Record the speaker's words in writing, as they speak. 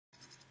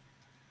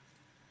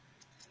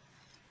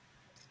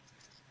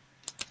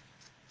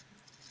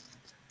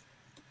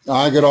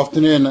Hi, good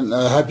afternoon, and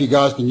I hope you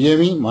guys can hear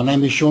me. My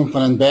name is Sean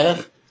van den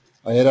Berg.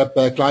 I head up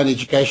client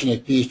education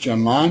at PSG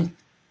Online.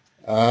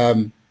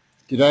 Um,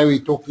 Today we're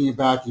talking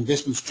about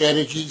investment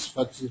strategies,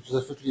 focusing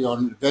specifically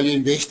on value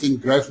investing,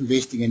 growth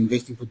investing, and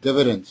investing for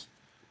dividends.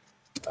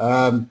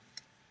 To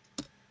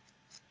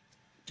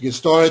get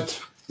started,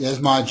 here's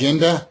my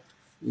agenda.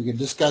 We can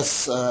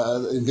discuss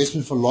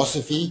investment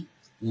philosophy,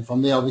 and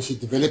from there, obviously,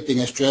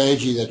 developing a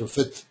strategy that will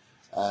fit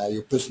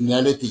your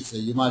personality. So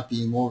you might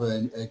be more of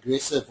an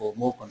aggressive or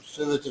more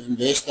conservative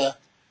investor.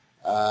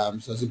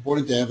 So it's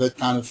important to have that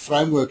kind of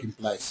framework in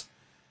place.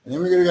 And then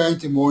we're going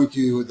to go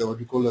into what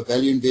we call a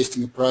value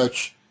investing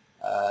approach,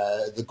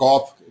 the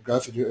GARP,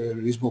 growth at a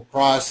reasonable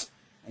price,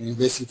 and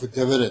investing for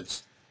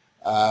dividends.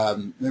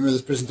 Remember,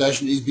 this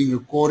presentation is being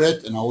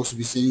recorded, and I'll also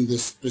be sending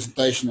this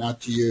presentation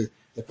out to you,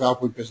 the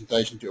PowerPoint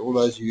presentation, to all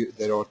those of you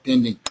that are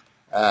attending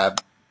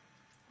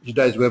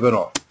today's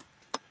webinar.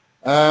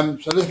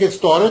 So let's get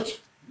started.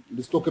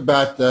 Let's talk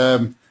about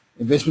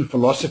investment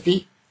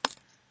philosophy.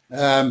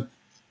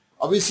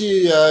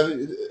 Obviously,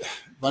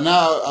 by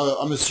now,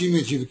 I'm assuming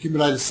that you've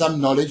accumulated some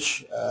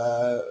knowledge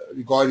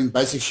regarding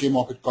basic share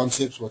market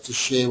concepts. What's a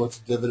share? What's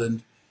a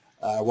dividend?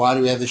 Why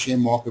do we have the share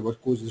market?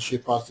 What causes the share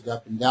price to go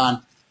up and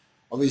down?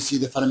 Obviously,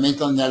 the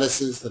fundamental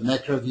analysis, the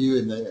macro view,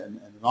 and the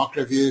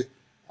micro view.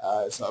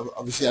 So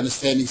obviously,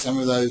 understanding some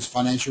of those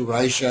financial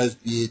ratios,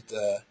 be it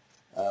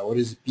what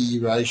is the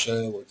PE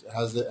ratio,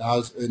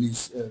 how's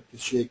earnings per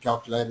share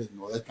calculated,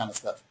 and all that kind of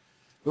stuff.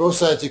 But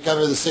also to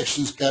cover the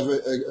sections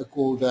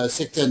called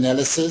sector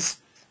analysis.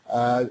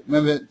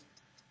 Remember,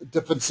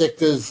 different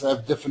sectors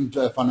have different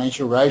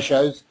financial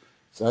ratios.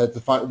 So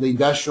the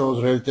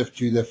industrials relative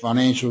to the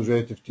financials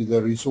relative to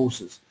the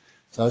resources.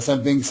 So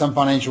some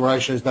financial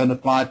ratios don't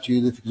apply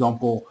to, for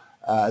example,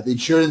 the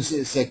insurance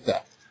sector.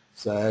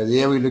 So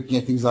there we're looking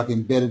at things like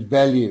embedded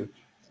value,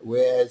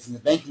 whereas in the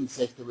banking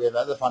sector we have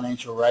other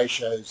financial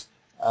ratios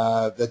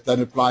that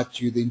don't apply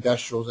to the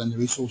industrials and the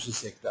resources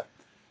sector.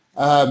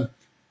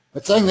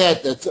 But saying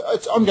that,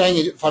 it's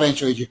ongoing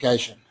financial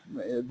education.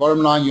 Bottom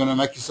line, you want to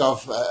make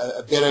yourself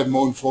a better,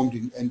 more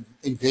informed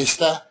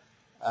investor.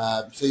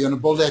 So you want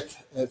to build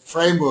that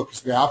framework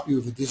to help you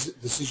with the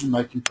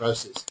decision-making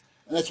process.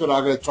 And that's what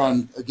I'm going to try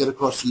and get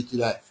across to you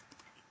today.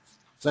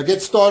 So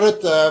get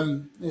started.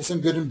 There's some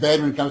good and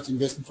bad when it comes to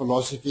investment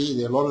philosophy.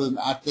 There are a lot of them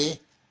out there.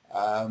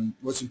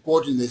 What's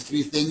important, there's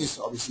three things,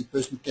 obviously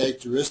personal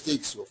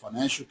characteristics or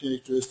financial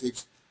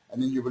characteristics,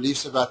 and then your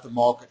beliefs about the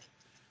market.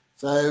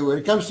 So when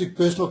it comes to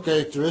personal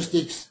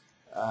characteristics,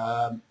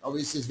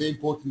 obviously it's very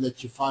important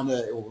that you find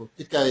or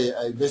pick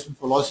a investment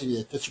philosophy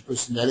that fits your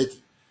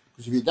personality.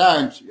 Because if you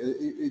don't,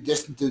 you're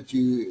destined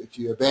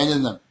to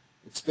abandon them,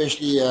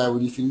 especially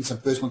when you're feeling some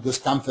personal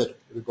discomfort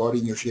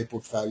regarding your share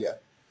portfolio.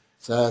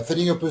 So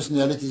fitting your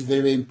personality is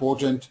very, very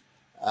important.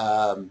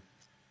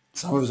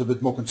 Some of us are a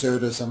bit more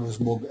conservative, some of us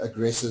are more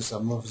aggressive,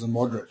 some of us are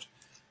moderate.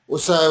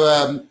 Also,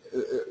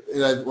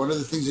 one of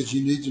the things that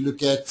you need to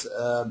look at,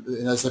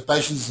 so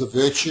patience is a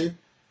virtue.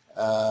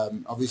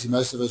 Obviously,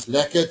 most of us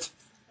lack it.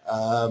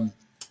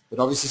 But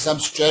obviously, some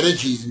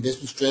strategies,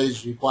 investment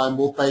strategies, require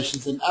more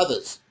patience than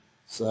others.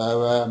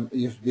 So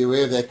you have to be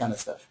aware of that kind of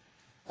stuff.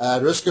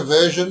 Risk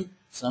aversion.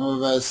 Some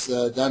of us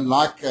don't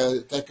like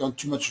take on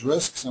too much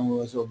risk. Some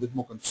of us are a bit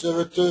more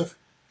conservative.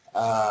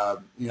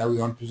 We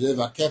want to preserve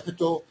our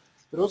capital.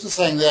 But also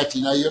saying that,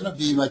 you want to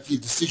be making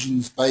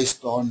decisions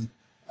based on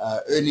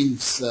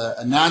earnings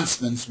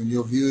announcements when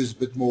your view is a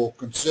bit more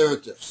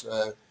conservative.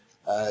 So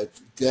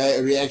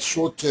to react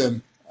short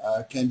term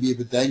can be a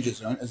bit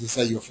dangerous. As I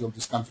say, you'll feel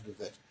discomfort with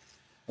that.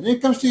 And then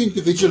it comes to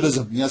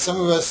individualism.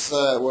 Some of us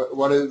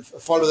want to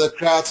follow the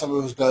crowd, some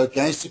of us go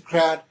against the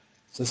crowd.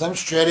 So some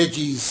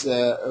strategies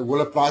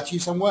will apply to you,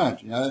 some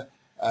won't.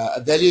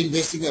 A value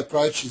investing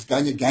approach is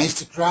going against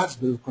the crowd, it's a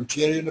bit of a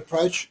contrarian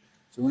approach.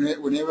 So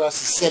whenever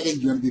else is selling,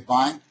 you want to be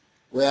buying.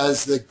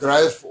 Whereas the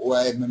growth or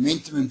a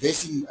momentum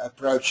investing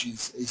approach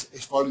is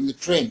following the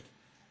trend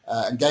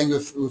and going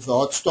with the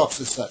hot stocks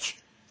as such.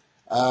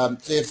 So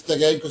you have to take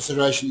that into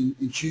consideration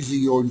in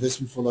choosing your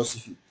investment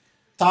philosophy.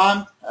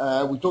 Time,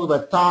 we talk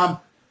about time.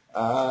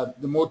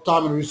 The more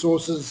time and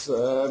resources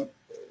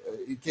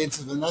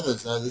intensive than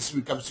others. This is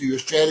when it comes to your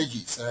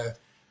strategy. So it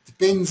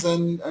depends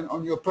on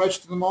your approach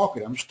to the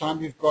market, how much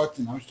time you've got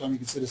and how much time you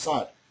can set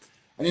aside.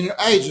 And then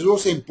age is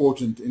also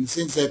important in the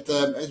sense that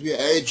as we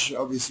age,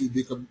 obviously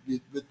we become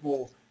a bit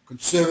more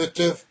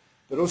conservative,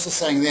 but also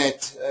saying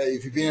that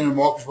if you've been in the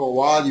market for a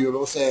while, you'll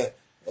also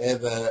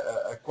have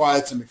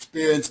acquired some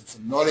experience and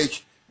some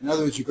knowledge. In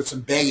other words, you've got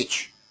some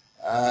baggage.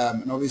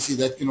 And obviously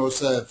that can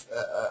also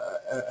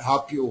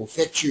help you or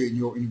affect you in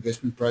your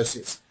investment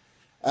process.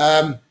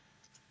 When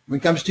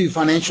it comes to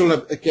financial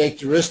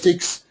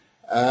characteristics,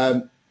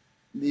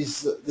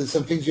 there's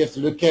some things you have to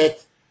look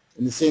at,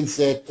 in the sense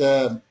that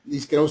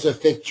these can also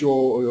affect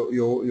your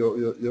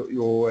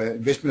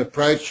investment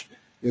approach,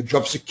 your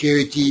job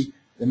security,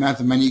 the amount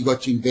of money you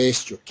got to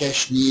invest, your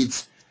cash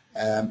needs,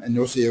 and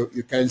also your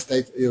current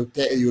state, your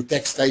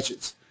tax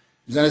status.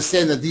 You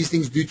understand that these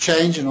things do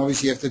change, and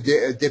obviously you have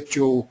to adapt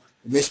your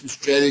investment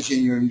strategy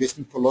and your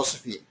investment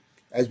philosophy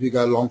as we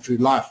go along through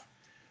life.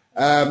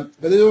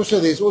 But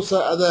there's also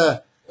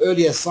other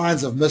earlier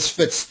signs of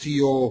misfits to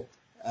your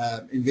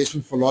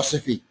investment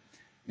philosophy.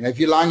 You know, if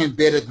you're lying in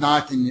bed at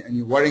night and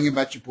you're worrying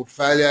about your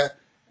portfolio,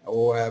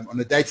 or on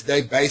a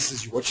day-to-day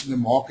basis, you're watching the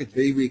market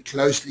very, very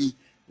closely,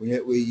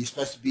 where you're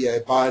supposed to be a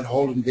buy and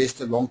hold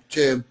investor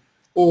long-term,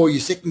 or you're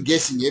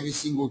second-guessing every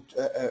single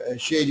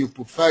share in your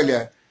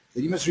portfolio,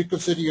 then you must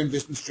reconsider your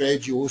investment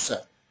strategy also.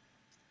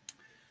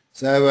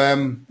 So,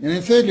 and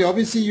then thirdly,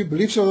 obviously, your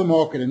beliefs of the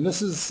market, and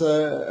this is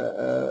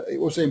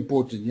also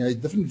important. You know,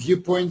 different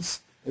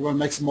viewpoints. Everyone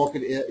makes the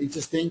market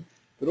interesting,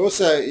 but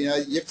also, you know,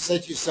 you have to say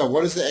to yourself,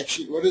 what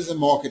is the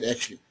market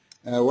actually?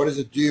 What does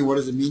it do? What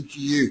does it mean to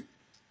you?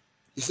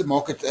 Is the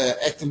market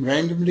acting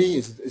randomly?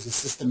 Is it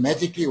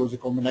systematically, or is it a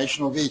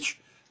combination of each?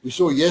 We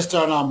saw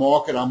yesterday on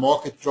our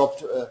market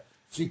dropped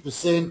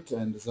 3%,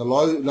 and it's the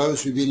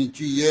lowest we've been in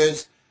 2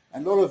 years,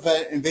 and a lot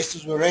of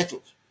investors were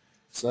rattled.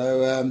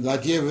 So the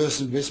idea of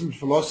this investment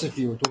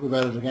philosophy, we'll talk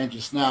about it again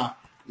just now,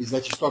 is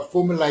that you start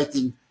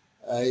formulating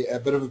a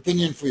bit of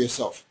opinion for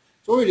yourself.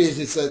 So all it is,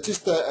 it's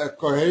just a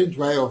coherent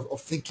way of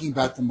thinking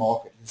about the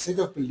market. A set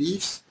of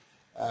beliefs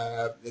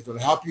that will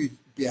help you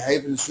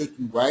behave in a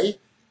certain way,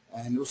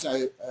 and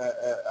also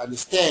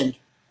understand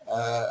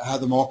how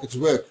the markets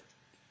work.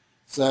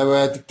 So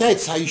it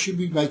dictates how you should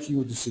be making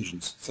your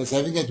decisions. So it's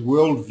having that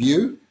world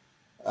view.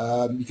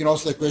 You can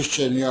ask the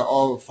question, you know,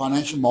 are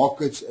financial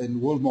markets and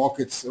world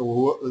markets,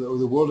 or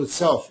the world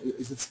itself,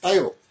 is it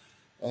stable?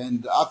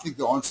 And I think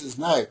the answer is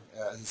no.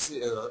 As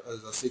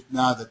I said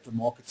now, that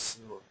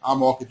our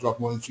market dropped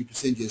more than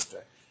 3%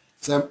 yesterday.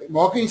 So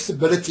market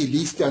instability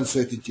leads to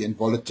uncertainty and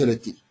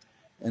volatility.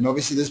 And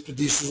obviously this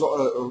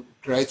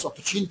creates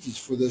opportunities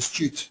for the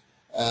astute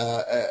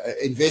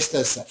investor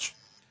as such.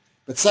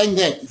 But saying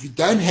that, if you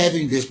don't have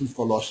investment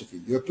philosophy,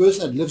 you're a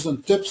person that lives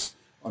on tips,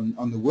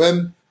 on the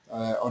whim,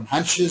 on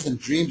hunches and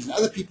dreams and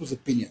other people's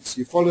opinions.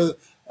 You follow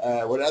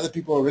what other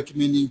people are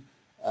recommending.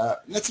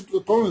 That's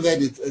the problem with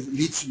that. It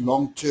leads to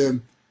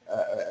long-term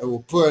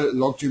or poor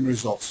long-term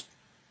results.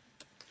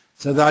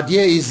 So the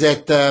idea is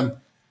that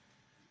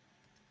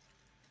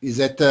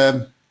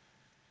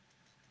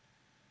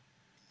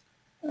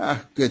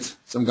good.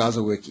 Some guys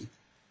are working.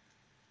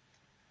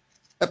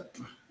 Yep.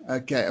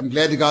 Okay, I'm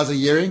glad the guys are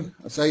hearing.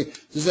 So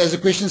just as the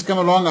questions come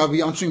along, I'll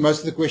be answering most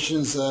of the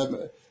questions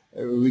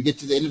when we get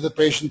to the end of the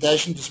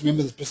presentation. Just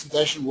remember, the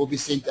presentation will be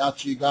sent out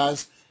to you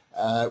guys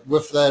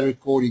with the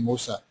recording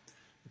also.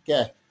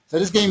 Okay, so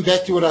just getting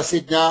back to what I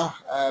said now,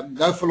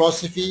 no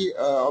philosophy,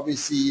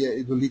 obviously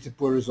it will lead to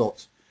poor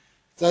results.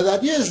 So the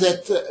idea is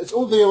that it's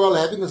all very well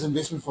having this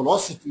investment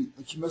philosophy,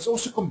 but you must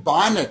also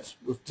combine it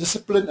with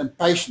discipline and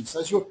patience.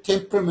 That's your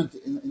temperament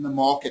in the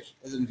market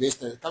as an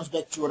investor. It comes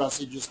back to what I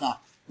said just now,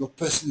 your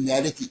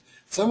personality.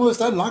 Some of us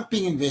don't like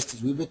being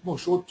investors. We're a bit more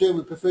short-term.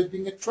 We prefer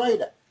being a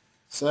trader.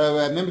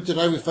 So remember,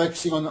 today we're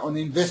focusing on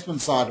the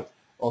investment side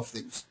of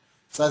things.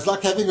 So it's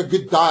like having a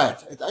good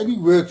diet. It only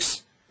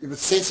works if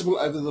it's sensible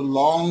over the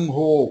long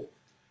haul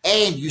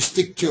and you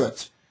stick to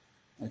it.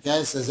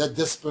 Okay, so there's that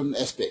discipline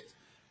aspect.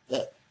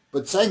 Yeah.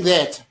 But saying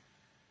that,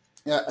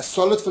 a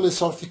solid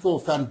philosophical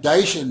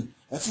foundation,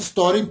 that's a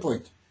starting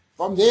point.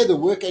 From there, the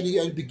work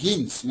only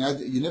begins. You know,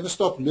 you never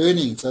stop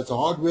learning. So it's a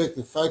hard work,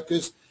 the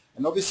focus,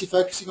 and obviously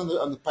focusing on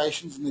the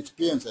patience and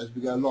experience as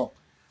we go along.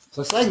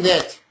 So saying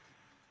that,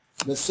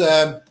 let's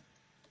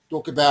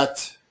talk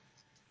about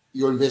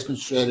your investment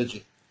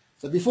strategy.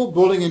 So before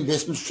building an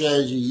investment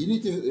strategy, you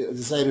need to,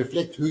 as I say,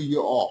 reflect who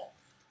you are.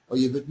 Are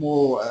you a bit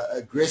more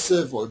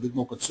aggressive, or a bit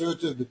more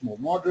conservative, a bit more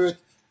moderate?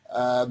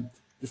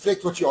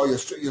 Reflect what you are.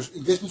 Your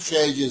investment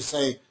strategy is,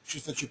 say,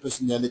 should fit your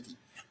personality.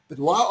 But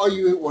why are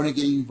you want to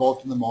get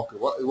involved in the market?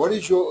 What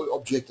is your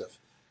objective?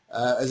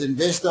 As an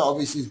investor,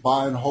 obviously, it's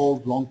buy and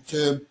hold long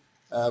term.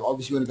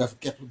 Obviously, you want to go for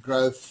capital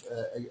growth,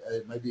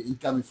 maybe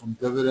income from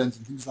dividends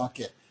and things like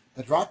that.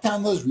 But write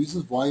down those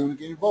reasons why you want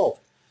to get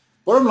involved.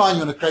 Bottom line,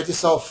 you want to create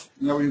yourself,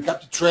 you know, when you come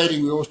to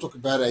trading, we always talk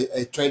about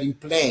a trading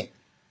plan.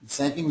 The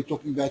same thing we're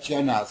talking about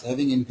here now is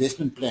having an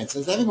investment plan. So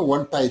it's having a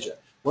one-pager.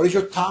 What is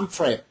your time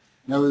frame?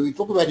 You know, when we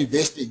talk about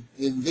investing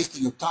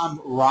your time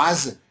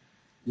horizon,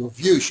 your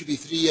view should be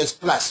 3 years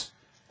plus.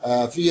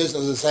 3 years,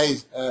 as I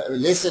say,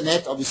 less than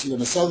that, obviously you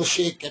want to sell the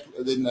share,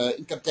 then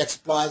income tax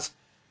applies.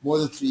 More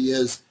than 3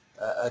 years,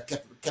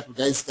 capital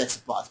gains tax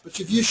applies. But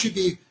your view should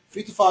be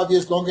 3 to 5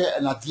 years longer,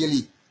 and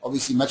ideally,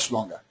 obviously, much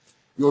longer.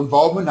 Your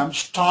involvement, how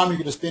much time you're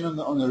going to spend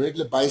on a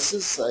regular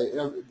basis. You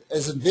know,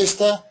 as an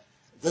investor,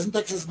 it doesn't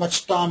take as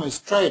much time as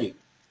trading.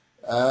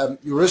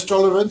 Your risk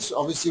tolerance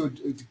obviously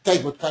would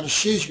dictate what kind of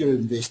shares you're going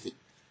to invest in.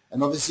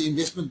 And obviously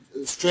investment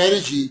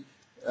strategy,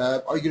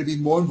 are you going to be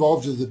more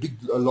involved with the big,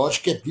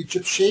 large cap blue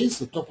chip shares,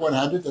 the top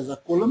 100 as I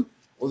call them,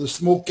 or the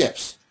small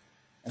caps?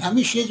 And how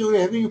many shares do you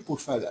have in your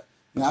portfolio?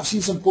 Now, I've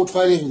seen some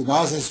portfolios where the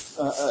guy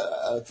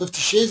has 50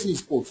 shares in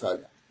his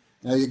portfolio.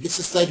 Now, it gets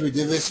to a stage where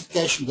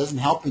diversification doesn't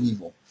help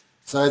anymore.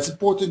 So it's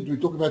important, we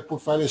talk about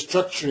portfolio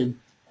structuring,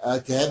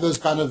 to have those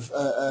kind of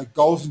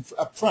goals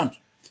up front.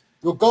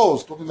 Your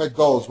goals, talking about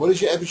goals, what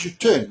is your average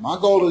return? My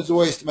goal is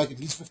always to make at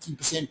least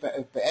 15%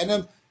 per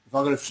annum. If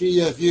I've got a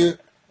 3-year view,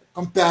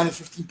 compounded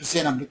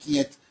 15%, I'm looking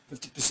at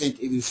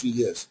 50% every 3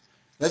 years.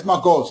 That's my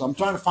goal. So I'm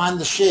trying to find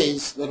the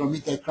shares that will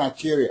meet that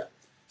criteria.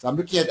 So I'm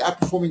looking at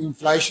outperforming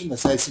inflation,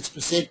 let's say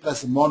 6%,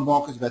 plus the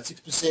non-market is about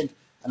 6%,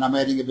 and I'm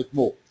adding a bit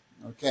more.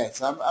 Okay,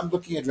 so I'm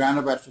looking at around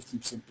about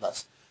 15%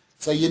 plus.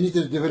 So you need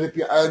to develop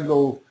your own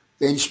little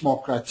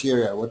benchmark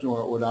criteria, what I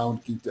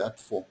want to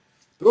outperform.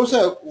 But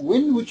also,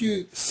 when would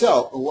you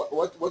sell?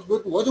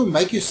 What will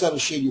make you sell a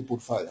share in your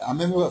portfolio? I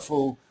remember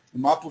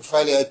in my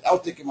portfolio, at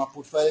Altec in my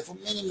portfolio for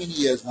many, many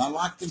years, and I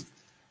liked them.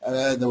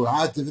 They were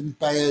high dividend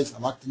payers. I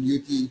liked the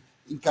annuity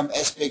income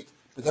aspect,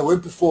 but they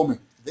weren't performing.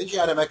 Eventually,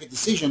 I had to make a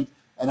decision,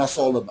 and I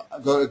sold them. I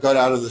got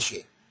out of the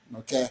share.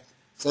 Okay,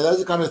 so those are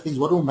the kind of things.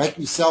 What will make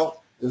me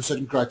sell? There are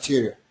certain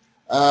criteria.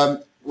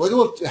 What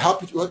will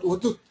help you? What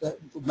will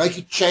make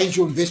you change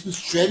your investment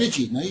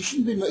strategy? Now, you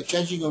shouldn't be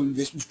changing your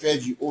investment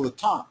strategy all the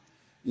time.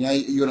 You know,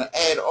 you're going to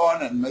add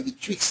on and maybe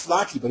tweak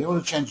slightly, but you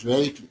want to change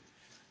radically.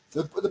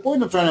 So the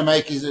point I'm trying to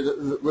make is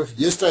that with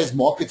yesterday's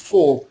market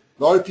fall,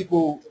 a lot of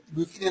people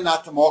move in and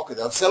out the market.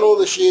 They'll sell all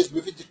the shares,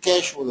 move into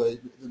cash, or they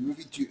move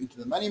into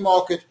the money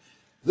market.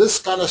 This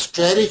kind of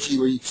strategy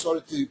where you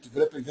started to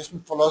develop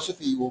investment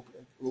philosophy will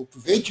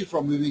prevent you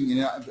from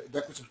moving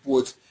backwards and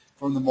forwards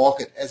from the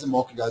market as the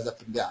market goes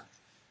up and down.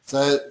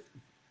 So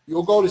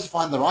your goal is to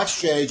find the right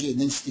strategy and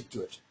then stick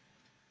to it.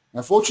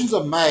 Now, fortunes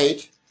are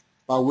made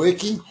by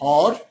working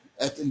hard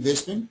at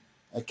investing,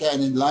 okay,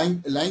 and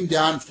then laying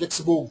down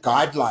flexible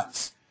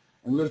guidelines.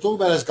 And we're going to talk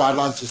about those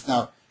guidelines just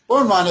now.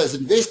 Bottom line, as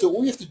an investor,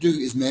 all you have to do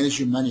is manage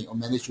your money or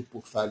manage your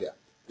portfolio.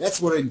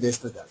 That's what an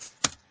investor does.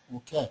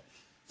 Okay.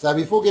 So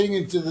before getting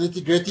into the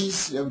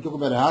nitty-gritties, we talk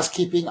about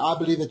housekeeping. I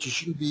believe that you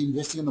shouldn't be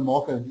investing in the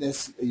market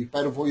unless you've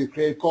paid off all your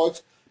credit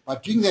cards. By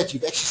doing that,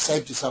 you've actually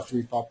saved yourself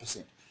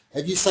 25%.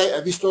 Have you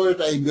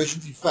started an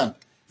emergency fund?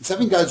 If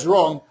something goes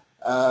wrong,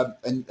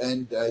 and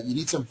you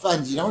need some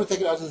funds, you don't want to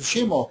take it out of the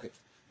share market.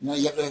 You know,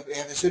 you have to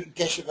have a certain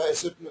cash, a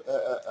certain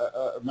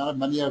amount of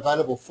money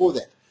available for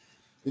that.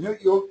 You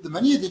know, the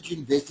money that you're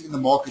investing in the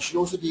market should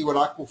also be what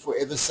I call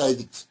forever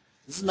savings.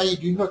 This is money you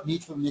do not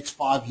need for the next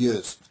 5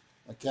 years.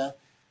 Okay.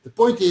 The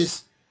point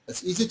is,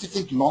 it's easy to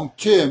think long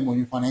term when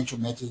your financial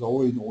matters are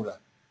all in order.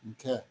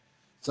 Okay.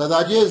 So the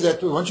idea is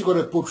that once you've got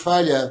a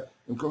portfolio,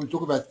 when we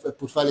talk about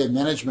portfolio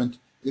management,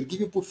 you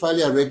give your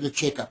portfolio a regular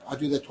checkup. I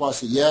do that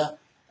twice a year.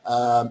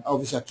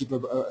 Obviously, I keep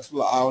a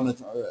small eye on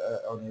it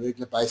on a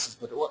regular basis,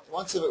 but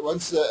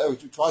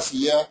twice a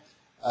year,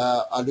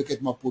 I look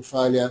at my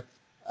portfolio,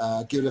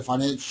 give it a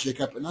financial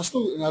checkup, and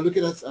I look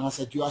at it and I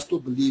say, do I still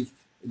believe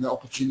in the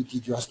opportunity?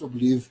 Do I still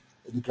believe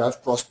in the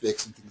growth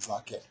prospects and things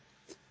like that?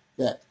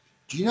 Yeah.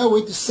 Do you know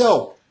when to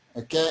sell?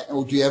 Okay,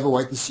 or do you have a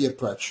wait and see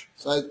approach?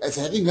 So, as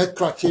having that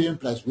criteria in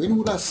place, when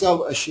would I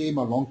sell a share in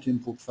my long-term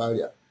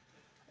portfolio?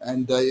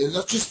 And it's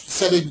not just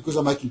selling because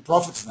I'm making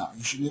profits now.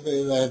 You should never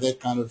ever have that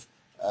kind of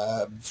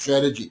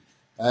strategy.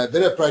 A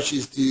better approach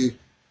is to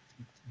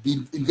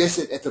be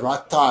invested at the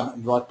right time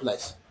and right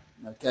place.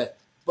 Okay,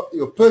 but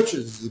your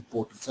purchase is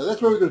important. So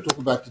that's what we're going to talk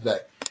about today.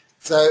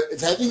 So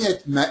it's having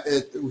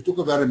we talk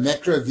about a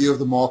macro view of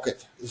the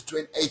market. It's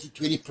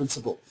 80-20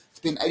 principle.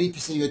 Spend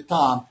 80% of your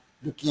time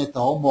looking at the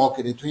whole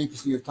market and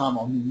 20% of your time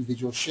on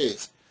individual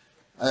shares.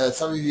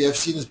 Some of you have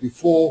seen this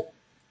before.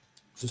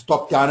 It's a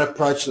top-down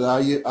approach that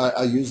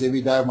I use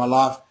every day of my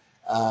life,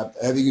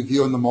 having a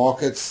view on the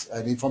markets,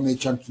 and then from there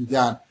jumping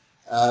down.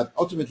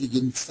 Ultimately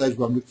getting to the stage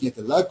where I'm looking at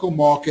the local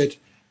market.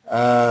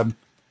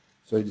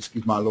 Sorry, just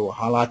give my little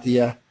highlight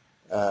here.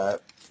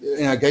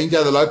 Going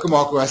down the local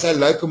market, when I say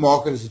local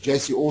market, is a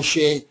JSE All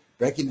Share,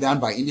 breaking down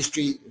by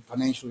industry,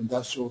 financial,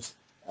 industrials,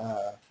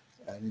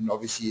 and then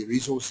obviously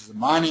resources and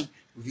mining.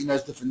 Within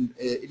those different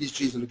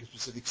industries, I look at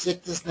specific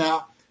sectors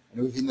now,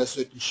 and within those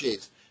certain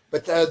shares.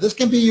 But this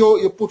can be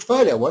your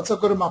portfolio. Once I've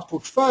got in my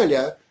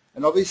portfolio,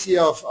 and obviously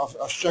I've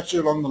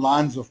structured along the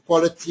lines of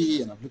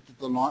quality, and I've looked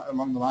at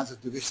along the lines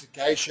of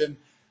diversification,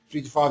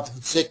 3 to 5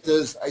 different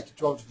sectors, 8 to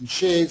 12 different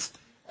shares.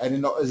 And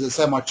then, as I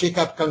say, my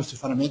checkup comes to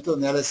fundamental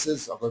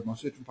analysis. I've got my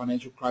certain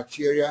financial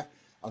criteria.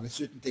 I've got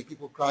certain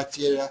technical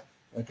criteria.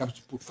 When it comes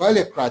to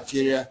portfolio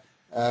criteria,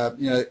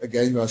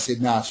 again, what I said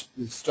now,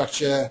 the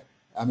structure,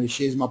 how many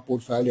shares in my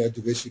portfolio,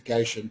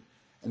 diversification,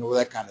 and all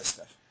that kind of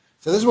stuff.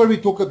 So this is where we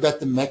talk about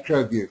the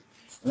macro view.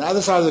 On the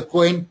other side of the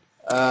coin,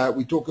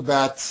 we talk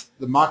about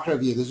the micro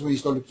view. This is when you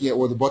start looking at,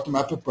 or the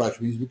bottom-up approach,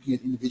 when you're looking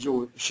at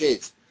individual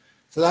shares.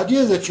 So the idea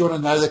is that you want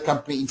to know the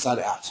company inside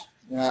out.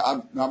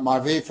 My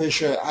very first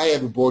share I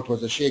ever bought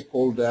was a share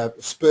called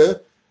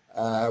Spur.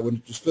 When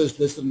it was first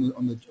listed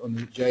on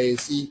the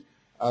JSE,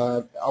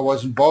 I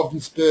was involved in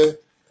Spur.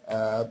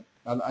 I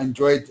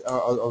enjoyed. I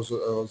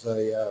was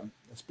a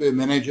Spur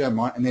manager. I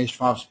managed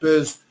 5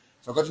 Spurs,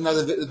 so I got to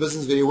know the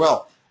business very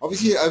well.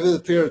 Obviously, over the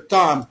period of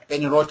time,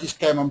 Panarottis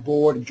came on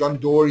board, and John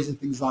Dory's and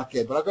things like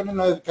that. But I got to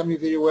know the company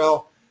very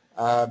well.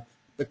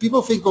 But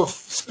people think of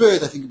Spur,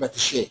 they think about the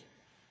share.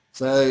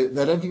 So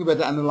they don't think about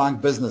the underlying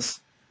business.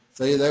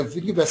 So they're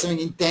thinking about something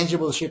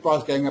intangible, the share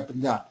price going up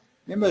and down.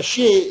 Remember, a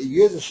share,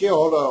 you as a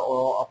shareholder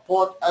or a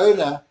part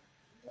owner,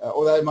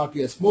 although it might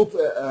be a small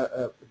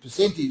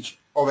percentage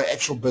of an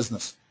actual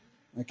business.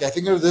 Okay,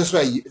 think of it this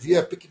way. If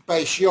you're a Pick n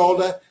Pay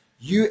shareholder,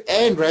 you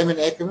and Raymond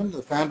Ackerman,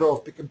 the founder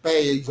of Pick n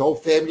Pay, his whole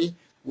family,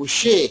 will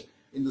share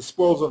in the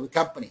spoils of the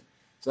company.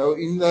 So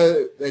even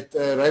though that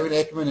Raymond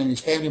Ackerman and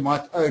his family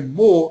might own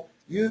more,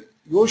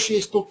 your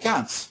share still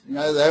counts. You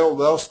know,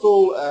 they'll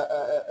still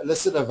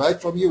elicit a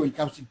vote from you when it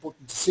comes to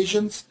important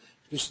decisions,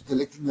 especially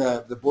electing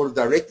the board of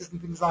directors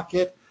and things like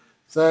that.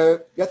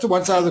 So that's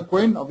one side of the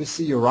coin,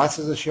 obviously your rights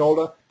as a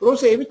shareholder, but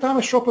also every time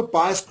a shopper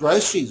buys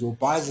groceries or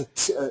buys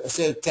a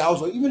set of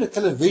towels or even a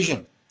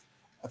television,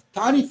 a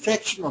tiny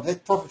fraction of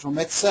that profit from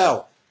that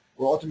sale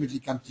will ultimately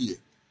come to you.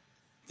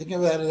 Think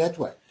about it that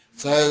way.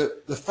 So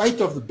the fate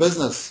of the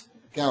business,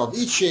 okay, of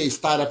each share is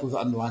tied up with the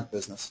underlying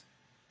business.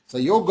 So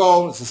your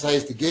goal, as I say,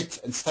 is to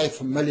get and stay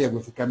familiar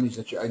with the companies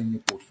that you own in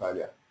your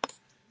portfolio.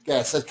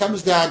 Okay, so it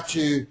comes down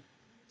to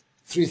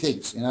three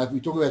things. You know, if we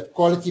talk about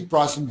quality,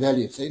 price, and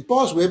value. So in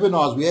past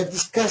webinars, we have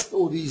discussed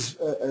all these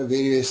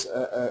various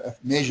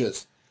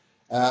measures.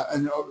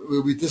 And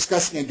we'll be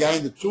discussing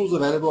again the tools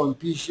available on the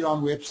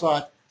PSGOn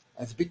website.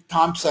 It's a big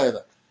time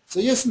saver. So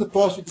yes, in the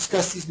past we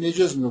discussed these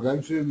measures, and we're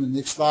going through them in the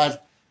next slide.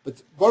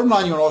 But bottom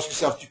line, you want to ask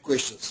yourself two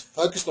questions.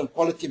 Focused on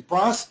quality and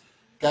price.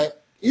 Okay,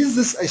 is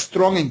this a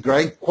strong and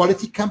growing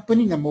quality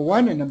company, number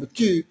one? And number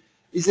two,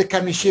 is the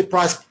company share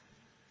price,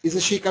 is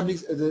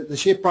the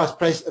share price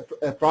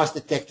priced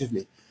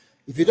attractively?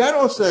 If you don't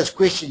answer those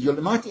questions, you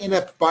might end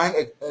up buying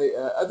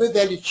a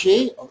overvalued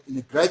share in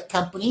a great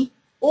company,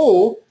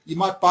 or you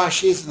might buy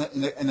shares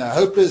in a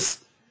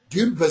hopeless,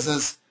 doomed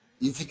business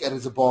you think it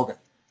is a bargain.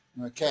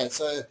 Okay,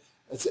 so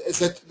it's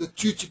that the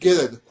two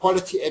together, the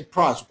quality and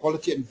price,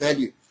 quality and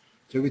value.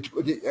 So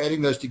we're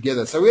adding those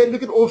together. So we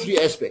look at all three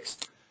aspects.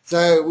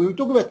 So when we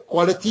talk about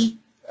quality,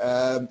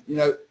 you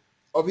know,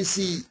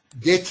 obviously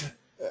debt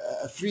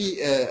free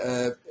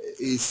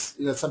is,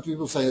 you know, some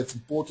people say it's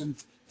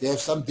important to have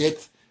some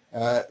debt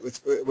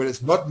when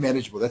it's not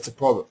manageable. That's a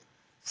problem.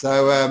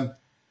 So,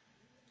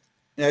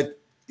 you know,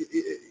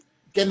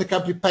 can the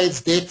company pay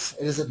its debt?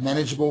 Is it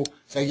manageable?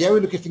 So here we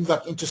look at things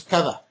like interest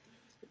cover.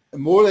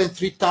 More than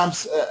 3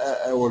 times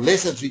or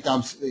less than 3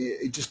 times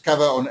interest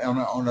cover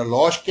on a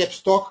large cap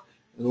stock,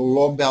 the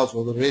alarm bells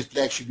or the red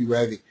flag should be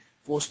waving.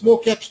 For a small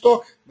cap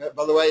stock,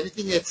 by the way,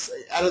 anything that's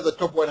out of the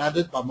top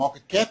 100 by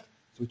market cap,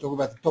 so we talk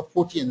about the top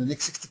 40 and the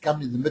next 60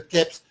 companies, the mid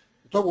caps,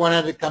 the top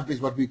 100 companies,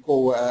 what we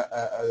call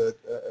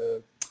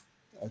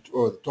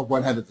or the top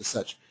 100 as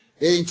such.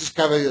 Their interest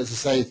cover, as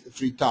I say,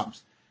 3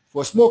 times.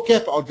 For a small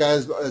cap, I'll go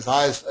as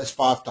high as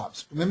 5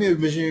 times. Remember, we're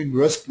measuring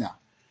risk now.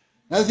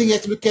 Another thing you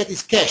have to look at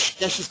is cash.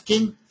 Cash is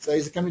king. So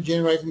is the company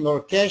generating a lot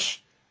of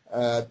cash?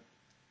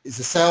 Is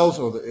the sales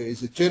or is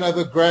the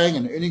turnover growing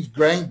and earnings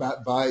growing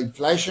by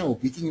inflation or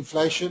beating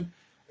inflation?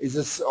 Is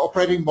this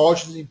operating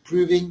margins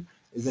improving?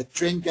 Is the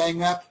trend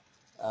going up?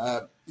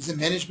 Is the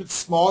management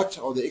smart?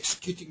 Are they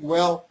executing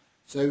well?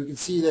 So we can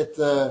see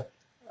that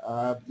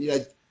you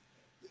know,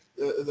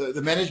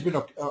 the management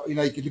of, you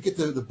know, you can look at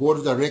the board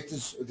of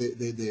directors,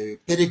 the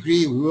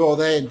pedigree, who are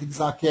they, and things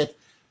like that.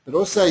 But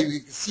also you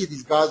can see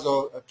these guys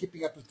are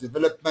keeping up with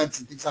developments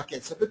and things like that.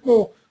 It's a bit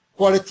more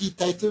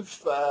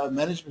qualitative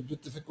management, a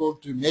bit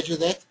difficult to measure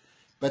that.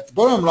 But the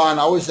bottom line,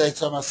 I always say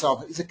to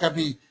myself, is a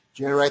company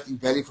generating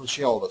value for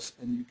shareholders?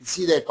 And you can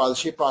see that by the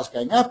share price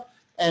going up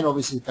and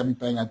obviously the company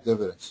paying out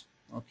dividends.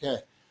 Okay.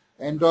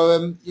 And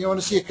you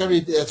want to see a company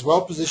that's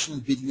well positioned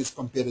in beating its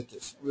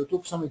competitors. We'll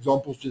talk some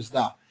examples just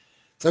now.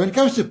 So when it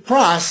comes to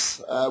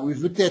price, we've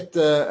looked at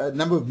a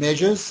number of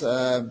measures.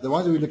 The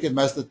ones that we look at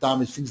most of the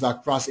time is things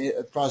like price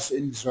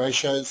earnings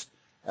ratios,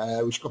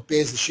 which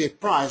compares the share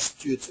price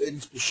to its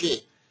earnings per share.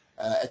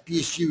 At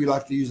PSG, we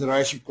like to use a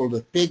ratio called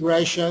the PEG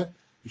ratio,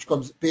 which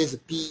compares the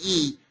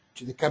PE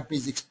to the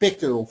company's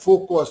expected or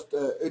forecast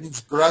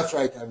earnings growth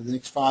rate over the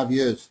next 5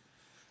 years.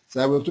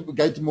 So we'll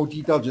go into more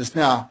detail just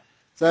now.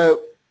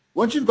 So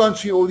once you've gone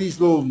through all these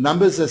little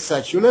numbers as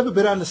such, you'll have a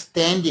better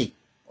understanding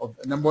of,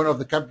 number one, of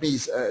the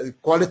company's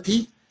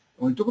quality.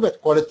 When we talk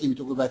about quality, we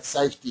talk about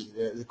safety,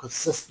 the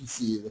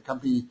consistency. The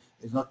company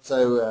is not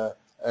so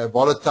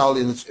volatile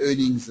in its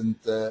earnings, and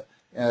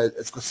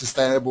it's got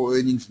sustainable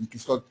earnings, and you can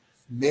start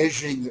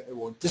measuring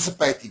or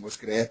anticipating what's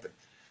going to happen.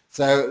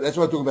 So that's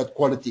why I talk about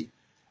quality.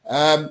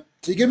 So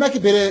you can make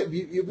a better,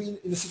 you'll be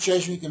in a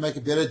situation where you can make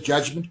a better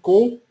judgment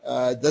call.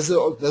 Does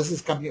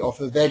this company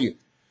offer value?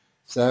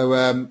 So,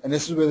 and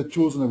this is where the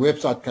tools on the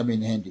website come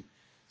in handy.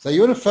 So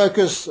you want to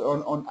focus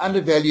on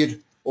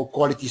undervalued or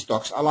quality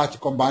stocks. I like to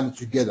combine it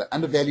together,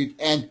 undervalued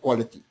and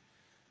quality.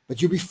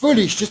 But you'll be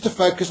foolish just to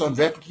focus on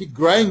rapidly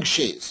growing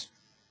shares.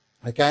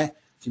 Okay?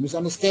 So you must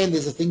understand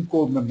there's a thing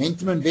called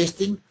momentum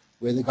investing,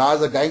 where the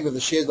guys are going with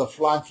the shares are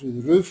flying through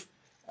the roof.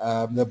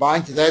 They're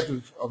buying to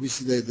that.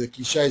 Obviously, the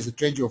cliche is the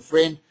trend your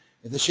friend.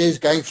 If the share is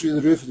going through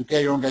the roof, it will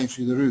carry on going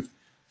through the roof.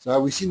 So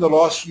we've seen the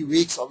last few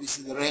weeks,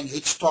 obviously, the rand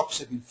hedge stocks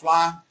have been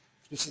flying,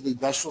 especially the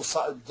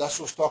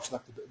industrial stocks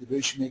like the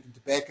British American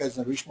Tobaccos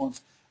and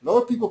Richmonds. A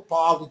lot of people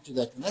piled into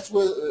that, and that's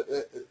where,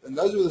 and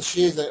those were the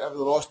shares that over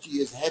the last 2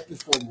 years have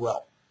performed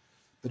well.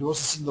 But we've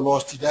also seen the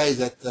last 2 days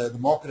that the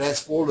market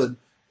has fallen,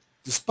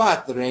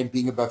 despite the rand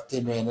being above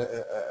 10 rand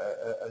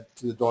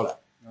to the dollar.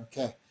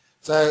 Okay,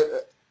 so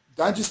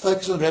don't just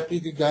focus on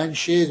rapidly going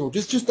shares, or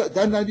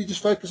don't only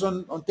just focus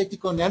on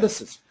technical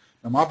analysis.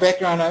 Now, my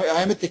background,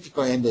 I am a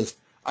technical analyst.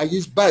 I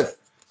use both.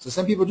 So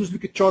some people just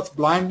look at charts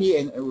blindly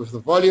and with the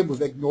volume,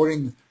 with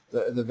ignoring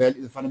the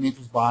value, the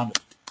fundamentals behind it.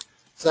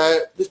 So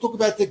let's talk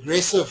about the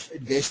aggressive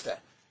investor.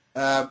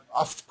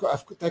 I've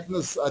taken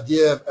this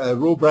idea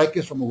of rule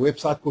breakers from a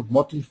website called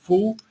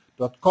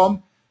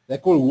motleyfool.com. They're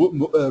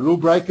called rule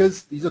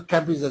breakers. These are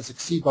companies that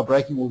succeed by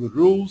breaking all the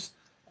rules.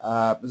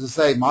 As I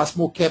say, my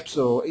small caps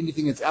or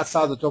anything that's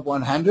outside the top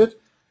 100.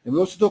 And we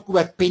also talk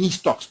about penny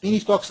stocks. Penny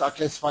stocks, I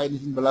classify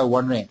anything below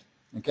 1 rand.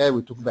 Okay,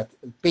 we talk about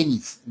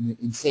pennies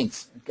in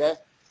cents. Okay,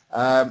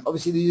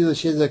 obviously these are the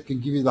shares that can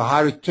give you the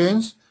high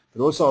returns,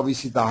 but also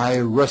obviously the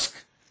higher risk.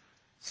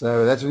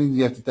 So that's something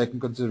you have to take in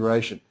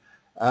consideration.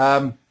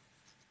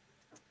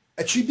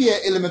 It should be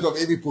an element of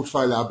every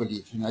portfolio, I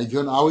believe. I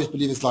always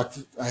believe it's like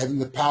having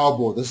the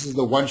Powerball. This is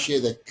the one share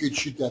that could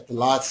shoot out the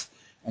lights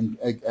and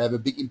have a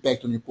big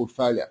impact on your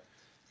portfolio.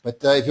 But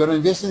if you want to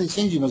invest in these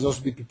things, you must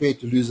also be prepared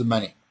to lose the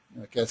money.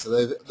 Okay, so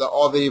they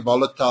are very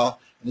volatile,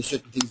 and there's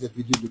certain things that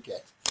we do look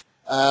at.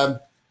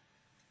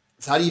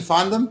 So how do you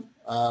find them?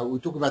 We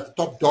talk about the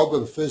top dog or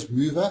the first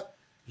mover,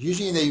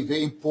 usually in a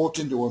very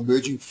important or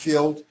emerging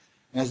field.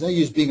 And there's no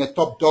use being a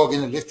top dog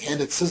in a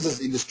left-handed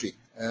scissors industry.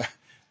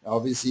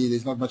 Obviously,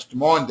 there's not much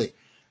demand there.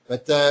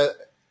 But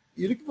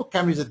you're looking for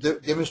companies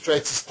that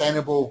demonstrate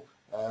sustainable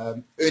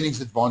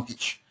earnings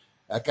advantage.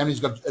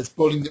 Companies it's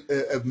building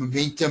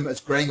momentum,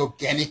 it's growing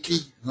organically,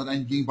 not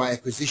only doing by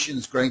acquisition,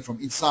 it's growing from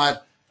inside,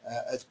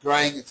 it's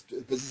growing,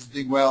 business is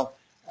doing well,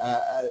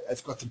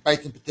 it's got some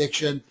patent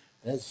protection,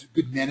 it has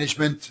good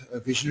management,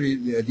 visionary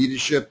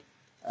leadership,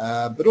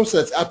 but also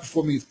it's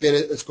outperforming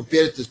its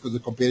competitors because the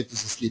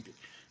competitors are sleeping.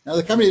 Now,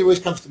 the company that always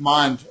comes to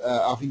mind,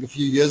 I think a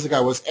few years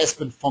ago, was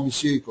Aspen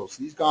Pharmaceuticals.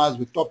 These guys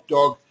were top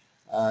dog.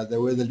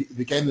 They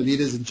became the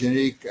leaders in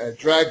generic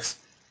drugs.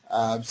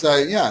 So,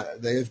 yeah,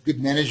 they have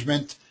good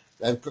management.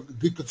 They've got a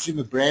good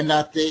consumer brand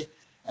out there.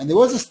 And there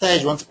was a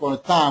stage once upon a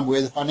time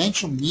where the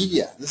financial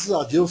media, this is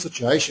our ideal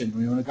situation,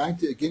 when you're going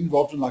to get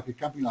involved in like a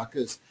company like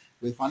this,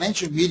 where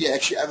financial media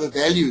actually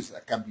overvalues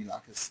a company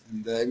like this.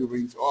 And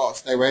everybody thinks, oh,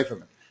 stay away from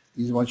it.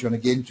 These are the ones you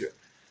want to get into.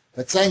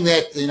 But saying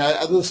that,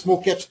 other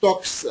small cap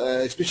stocks,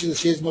 especially the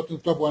shares not in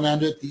the top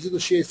 100, these are the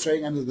shares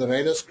trading under the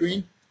radar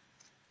screen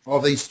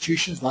of the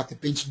institutions like the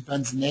pension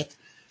funds and that.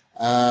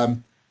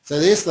 So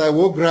yes, they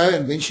will grow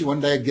and eventually one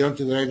day get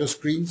onto the radar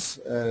screens.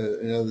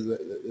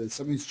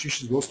 Some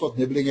institutions will start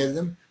nibbling at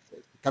them,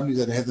 companies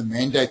that have the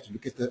mandate to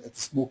look at the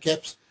small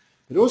caps.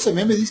 But also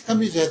remember, these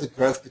companies have the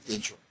growth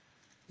potential.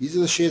 These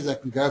are the shares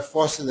that can go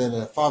faster than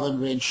a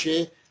 500 Rand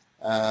share.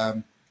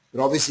 But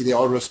obviously there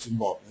are risks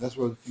involved. And that's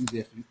one of the things we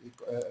have to be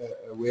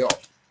aware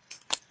of.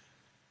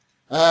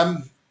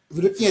 If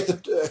we're looking at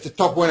the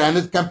top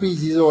 100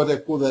 companies, these are what they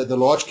call the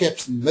large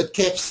caps and mid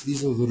caps.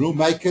 These are the rule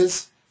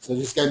makers. So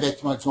just going back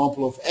to my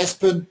example of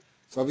Aspen.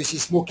 So obviously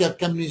small cap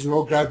companies will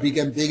all grow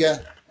bigger and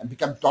bigger and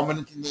become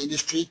dominant in the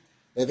industry.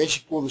 They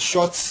eventually call the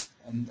shots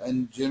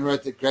and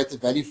generate a greater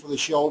value for the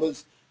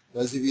shareholders.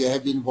 Those of you who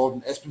have been involved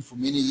in Aspen for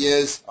many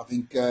years, I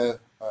think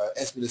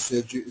Aspen has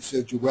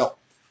served you well.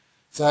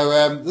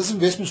 So this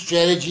investment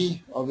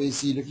strategy,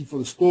 obviously looking for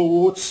the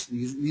stalwarts.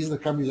 These are the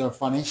companies that are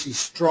financially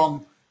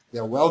strong. They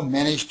are well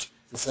managed.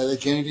 So they're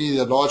generally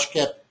the large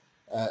cap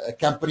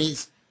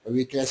companies that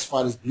we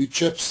classify as blue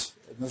chips.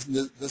 It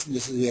doesn't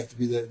necessarily have to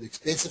be the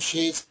expensive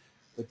shares.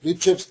 But blue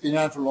chips been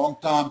around for a long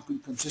time,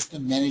 good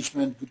consistent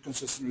management, good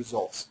consistent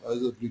results.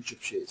 Those are the blue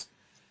chip shares.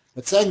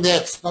 But saying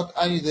that, it's not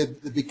only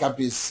the big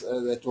companies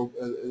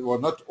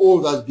not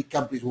all those big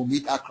companies will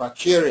meet our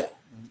criteria.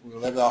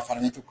 We'll have our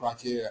fundamental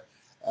criteria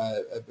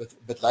a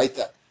bit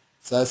later.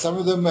 So some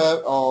of them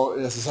are,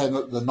 as I say,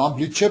 the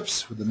non-blue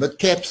chips, with the mid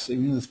caps,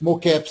 even the small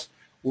caps,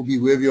 will be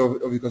worthy of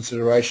your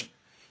consideration.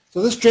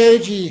 So this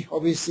strategy,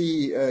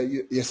 obviously,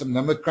 there's some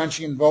number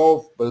crunching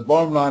involved, but the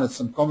bottom line is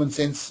some common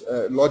sense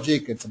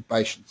logic and some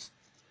patience.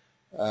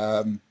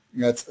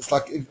 It's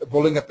like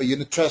building up a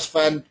unit trust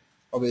fund.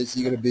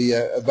 Obviously, you're going to be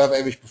above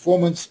average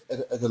performance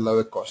at a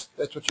lower cost.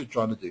 That's what you're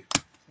trying to do.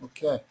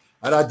 Okay.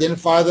 I'd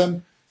identify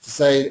them to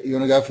say you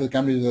want to go for the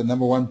company with the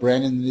number one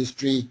brand in the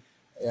industry.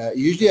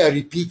 Usually a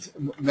repeat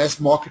mass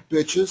market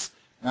purchase.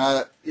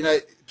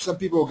 Some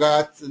people will go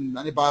out and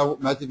only buy a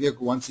motor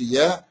vehicle once a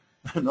year.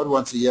 Not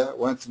once a year,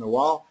 once in a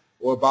while,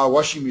 or buy a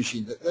washing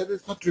machine.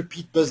 That's not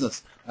repeat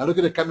business. Now look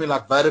at a company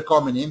like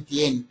Vodacom and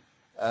MTN,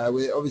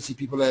 where obviously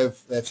people have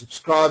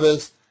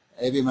subscribers,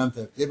 every month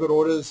they have debit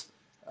orders.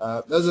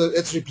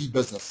 It's repeat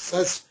business.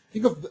 So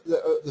think of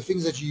the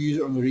things that you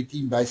use on a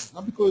routine basis,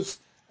 not because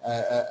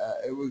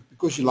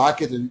you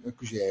like it and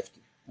because you have to.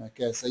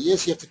 Okay, so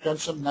yes, you have to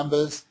crunch some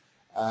numbers.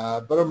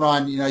 Bottom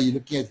line, you're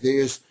looking at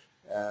various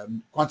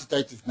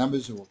quantitative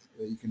numbers, or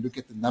you can look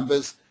at the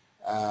numbers.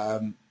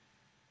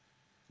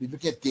 You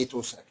look at debt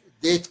also.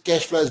 Debt,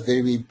 cash flow is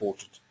very, very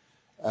important.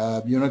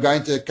 You're not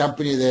going to a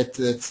company that's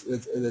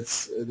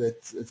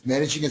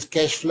managing its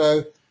cash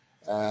flow.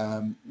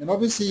 And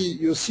obviously,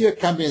 you'll see a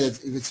company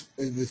that if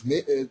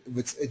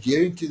it's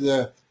adhering to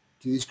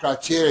to these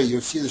criteria,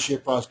 you'll see the share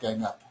price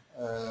going up.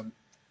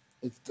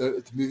 It's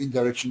the moving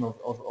direction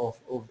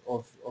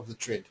of the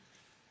trend.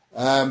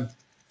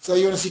 So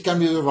you want to see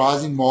companies with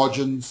rising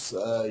margins.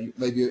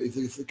 Maybe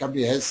if the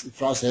company the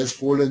price has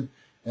fallen,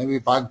 maybe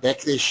buying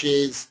back their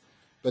shares.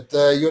 But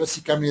you want to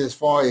see companies that's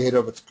far ahead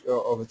of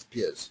its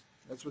peers.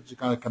 That's what the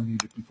kind of company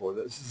you're looking for.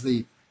 This is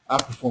the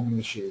outperforming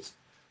the shares.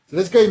 So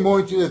let's go more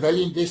into the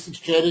value investing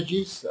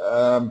strategies.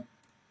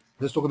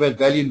 Let's talk about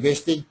value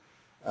investing.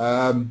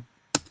 That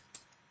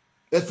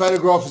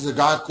photograph is a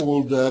guy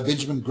called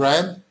Benjamin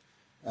Graham.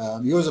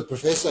 He was a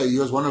professor. He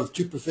was one of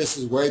two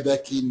professors way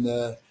back in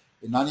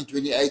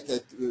 1928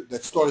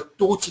 that started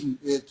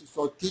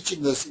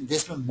teaching this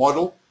investment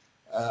model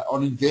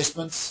on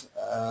investments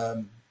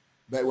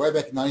way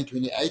back in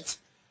 1928,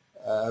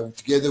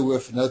 together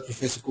with another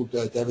professor called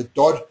David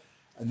Dodd.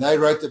 And they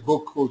wrote a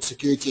book called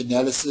Security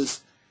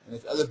Analysis. And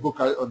this other book,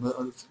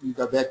 you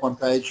go back one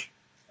page,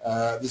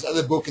 this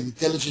other book, An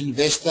Intelligent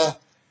Investor.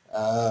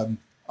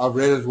 I've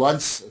read it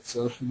once. It's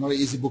not an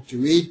easy book to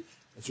read.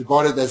 It's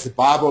regarded as the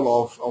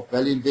Bible of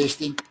value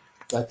investing.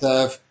 But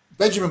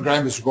Benjamin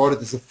Graham is regarded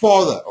as the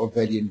father of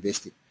value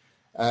investing.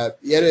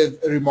 He had a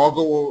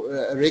remarkable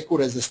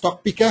record as a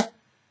stock picker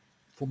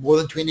for more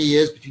than 20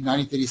 years, between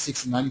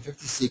 1936 and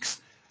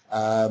 1956.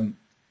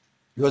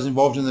 He was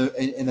involved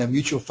in a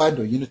mutual fund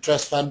or unit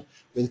trust fund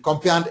where the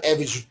compound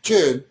average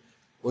return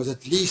was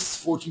at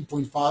least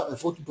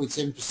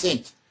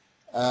 14.7%.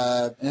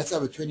 And that's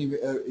over a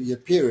 20-year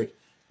period,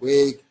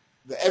 where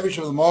the average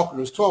of the market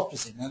was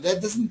 12%. Now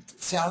that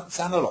doesn't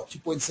sound a lot,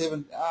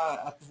 2.7,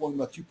 outperforming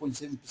by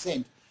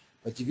 2.7%.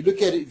 But if you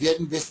look at it, if you had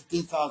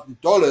invested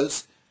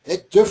 $10,000,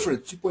 that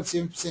difference,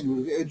 2.7%,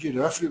 would have earned you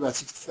roughly about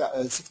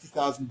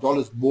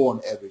 $60,000 more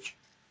on average.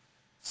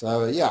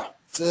 So yeah,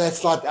 so that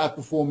slight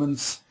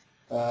outperformance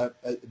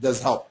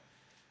does help.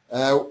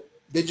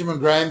 Benjamin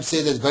Graham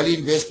said that value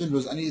investment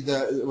was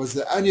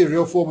the only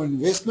real form of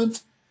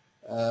investment.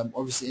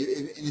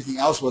 Obviously, anything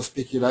else was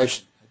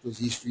speculation. That was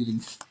his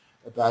feelings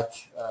about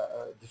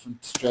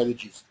different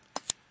strategies.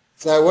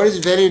 So what is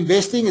value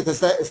investing?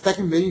 It's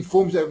taken many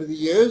forms over the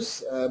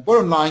years.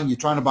 Bottom line, you're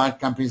trying to buy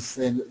companies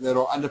that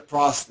are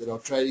underpriced, that are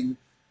trading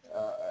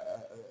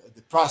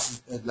the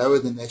price is lower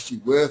than they're actually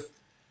worth,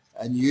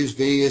 and you use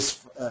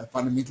various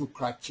fundamental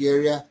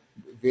criteria,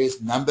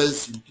 various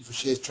numbers. You're looking for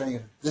shares trading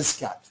at a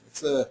discount.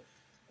 It's a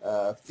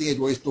thing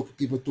that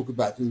people talk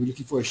about. We're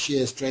looking for a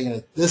shares trading at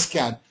a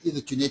discount,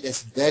 either to net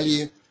asset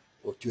value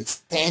or to its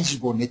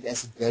tangible net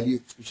asset value,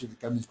 especially if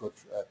the company's got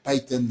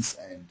patents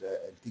and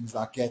things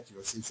like that.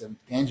 You'll see something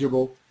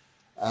tangible.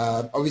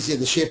 Obviously,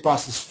 the share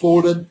price has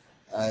fallen.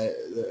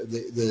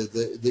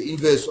 The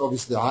inverse,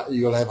 obviously,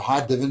 you'll have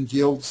high dividend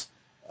yields,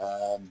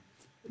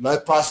 low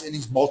price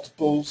earnings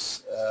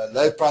multiples,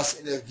 low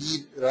price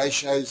NAV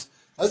ratios.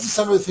 Those are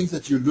some of the things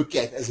that you look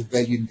at as a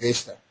value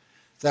investor.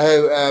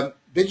 So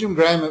Benjamin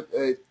Graham,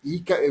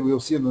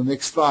 we'll see on the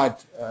next slide,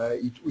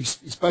 he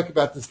spoke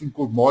about this thing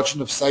called margin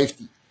of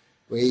safety,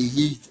 where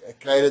he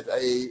created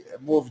a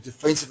more of a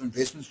defensive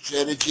investment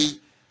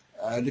strategy,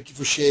 looking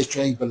for shares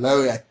trading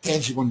below a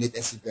tangible net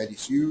asset value.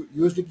 So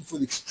he was looking for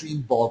the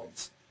extreme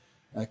bargains.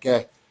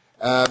 Okay,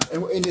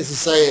 and as I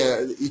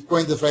say, he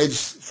coined the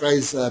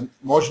phrase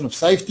margin of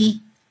safety,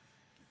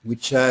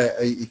 which you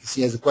can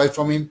see as a quote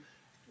from him.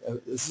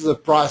 This is a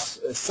price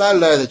so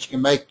low that you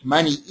can make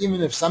money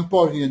even if some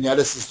part of your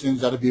analysis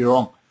turns out to be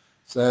wrong.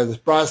 So the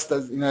price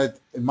does,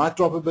 it might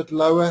drop a bit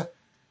lower,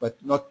 but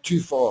not too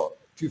far,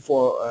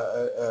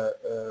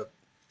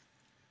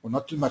 or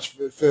not too much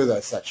further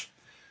as such.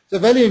 So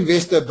value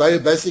investor,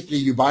 basically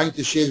you're buying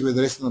into shares where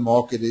the rest of the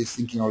market is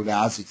thinking are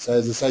lousy. So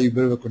as I say, you're a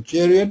bit of a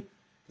contrarian.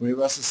 When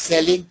everyone else is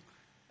selling,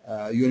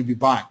 you're going to be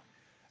buying.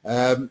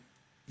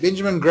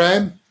 Benjamin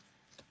Graham,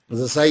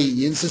 as I say,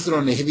 he insisted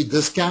on a heavy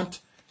discount.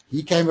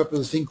 He came up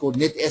with a thing called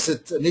net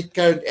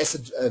current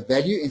asset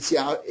value,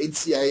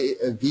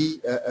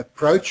 NCAV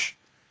approach.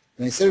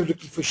 And instead of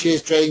looking for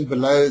shares trading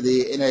below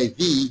the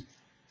NAV,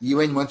 he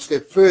went one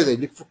step further. He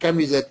looked for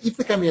companies that, if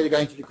the company are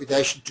going to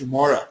liquidation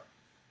tomorrow,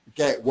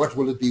 okay, what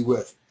will it be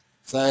worth?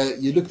 So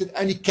you looked at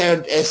only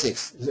current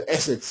assets,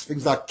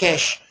 things like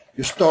cash,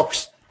 your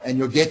stocks, and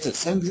your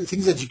debtors,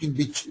 things that you can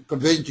be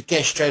converting to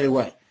cash straight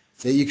away.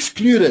 So you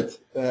excluded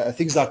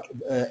things like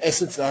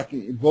assets like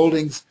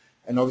buildings,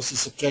 and obviously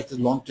subtracted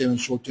long-term and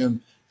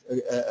short-term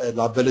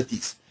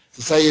liabilities.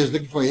 So say he was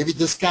looking for heavy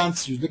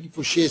discounts, he was looking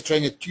for shares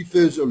trading at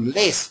 2/3 or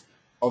less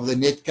of the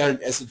net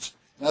current assets.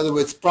 In other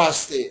words,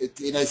 price to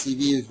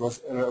NACV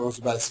was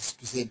about a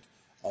 6%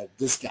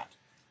 discount.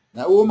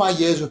 Now, all my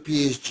years with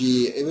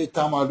PSG, every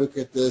time I look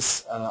at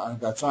this, I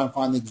try and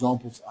find the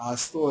examples, I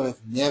still have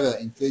never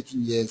in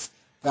 13 years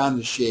found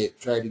a share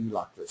trading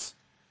like this.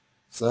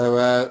 So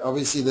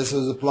obviously this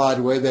was applied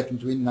way back in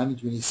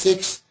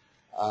 1926.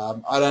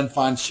 I don't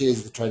find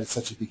shares that trade at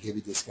such a big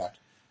heavy discount.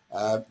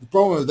 The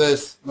problem with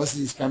this, most of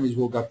these companies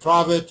will go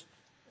private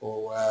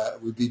or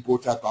will be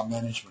bought up by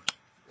management.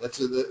 That's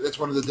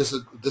one of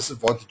the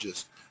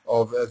disadvantages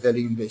of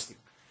value investing.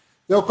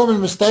 There are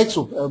common mistakes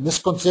or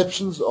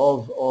misconceptions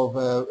of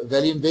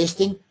value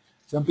investing.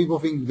 Some people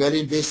think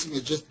value investing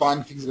is just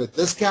buying things at a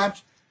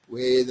discount,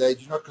 where they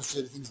do not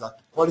consider things like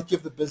the quality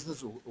of the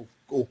business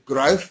or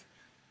growth,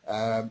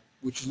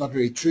 which is not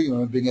very true. You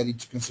want to bring that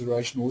into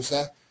consideration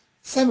also.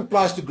 Same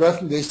applies to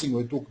growth investing,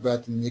 we'll talk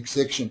about in the next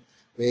section,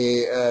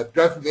 where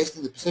growth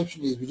investing, the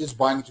perception is we're just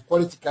buying into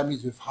quality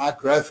companies with high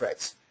growth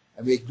rates,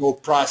 and we ignore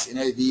price,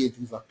 NAV, and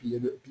things like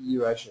PE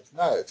ratios.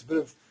 No, it's a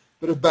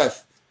bit of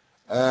both.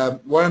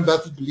 Warren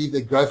Buffett believed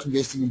that growth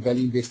investing and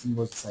value investing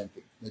was the same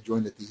thing. They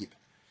joined at the hip.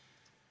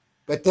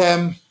 But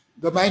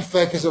the main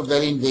focus of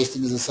value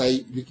investing, as I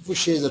say, looking for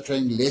shares that are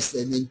trading less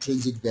than the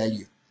intrinsic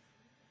value.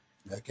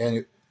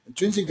 Okay,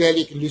 intrinsic value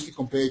you can loosely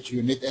compare to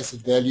your net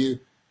asset value.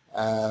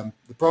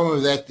 The problem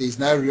with that, there's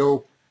no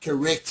real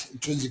correct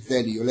intrinsic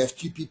value. You'll have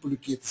two people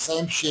looking at the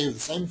same share with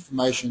the same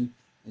information,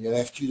 and you'll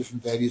have two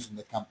different values in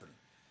the company.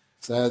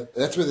 So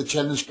that's where the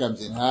challenge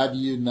comes in. How do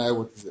you know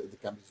what is the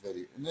company's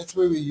value? And that's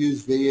where we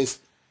use various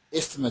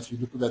estimates. We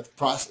look at the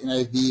price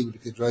NAV, we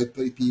look at ROE,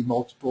 PE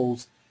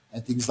multiples,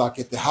 and things like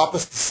that to help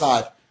us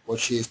decide what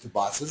shares to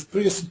buy. So it's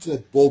pretty us into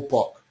that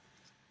ballpark.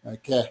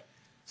 Okay.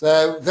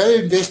 So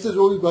value investors,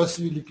 all you've got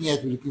to be looking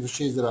at, we're looking for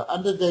shares that are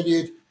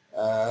undervalued.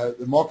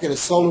 The market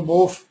has sold them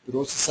off, but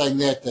also saying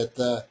that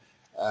the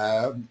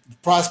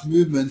price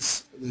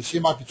movements, the share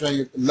might be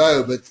trading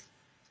low, but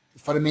the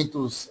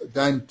fundamentals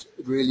don't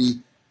really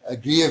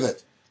agree with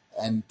it.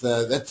 And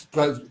that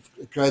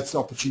creates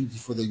opportunity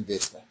for the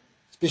investor,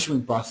 especially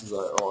when prices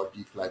are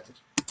deflated.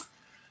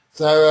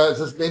 So as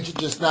I mentioned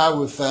just now,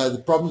 with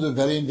the problems of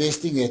value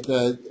investing,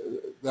 that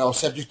they are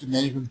subject to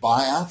management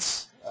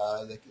buyouts.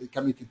 The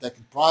company can take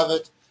it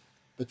private.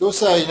 But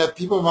also,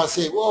 people might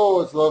say,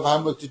 "Whoa, it's a lot of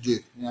homework to do.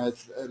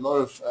 It's a lot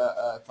of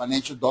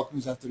financial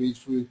documents I have to read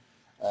through,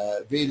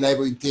 very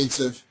labor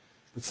intensive."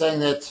 But saying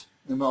that,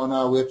 on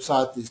our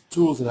website, there's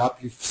tools that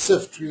help you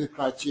sift through the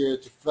criteria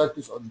to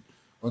focus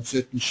on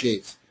certain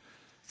shares.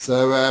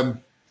 So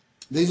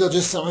these are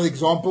just some of the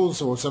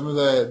examples or some of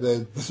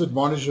the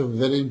disadvantages of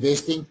value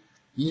investing.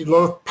 You need a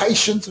lot of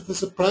patience with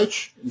this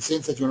approach, in the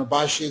sense that you want to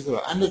buy shares that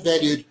are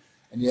undervalued,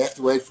 and you have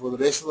to wait for the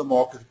rest of the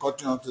market to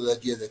cotton on to the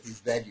idea that there's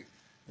value.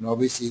 And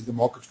obviously, the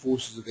market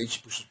forces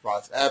eventually push the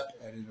price up,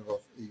 and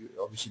you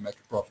obviously make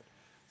a profit.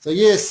 So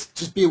yes,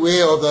 just be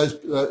aware of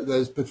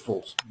those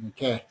pitfalls.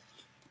 Okay.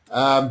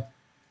 On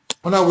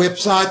our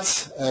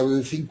website, we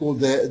have a thing called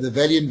the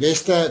Value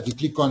Investor. If you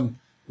click on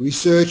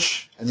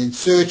Research and then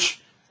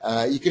Search,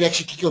 you can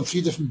actually click on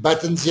 3 different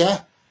buttons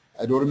here.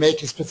 It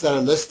automatically spits out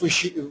a list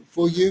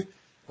for you.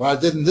 What I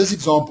did in this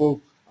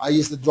example, I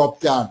used the drop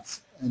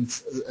downs and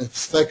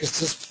focused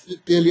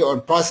just purely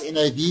on price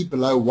NAV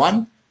below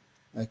 1.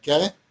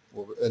 Okay,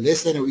 or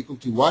less than or equal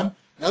to 1.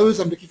 In other words,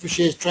 I'm looking for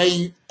shares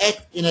trading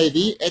at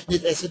NAV, at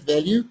net asset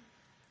value,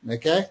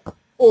 okay,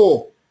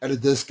 or at a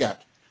discount.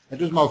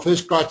 That was my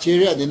first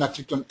criteria. Then I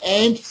clicked on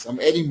and, so I'm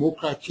adding more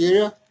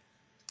criteria.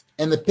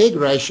 And the PEG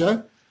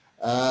ratio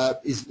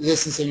is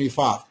less than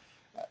 75.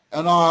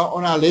 On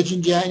our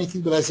legend here,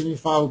 anything below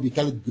 75 will be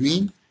colored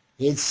green.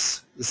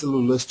 Hence, this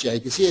little list here. You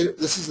can see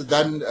this is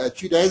done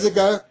 2 days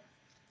ago.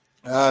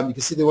 You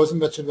can see there wasn't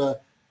much of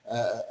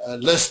a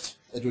list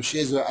that your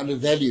shares were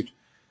undervalued.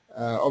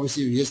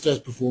 Obviously, yesterday's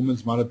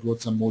performance might have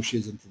brought some more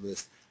shares into the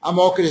list. Our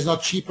market is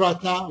not cheap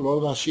right now. A lot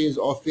of our shares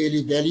are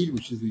fairly valued,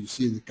 which is where you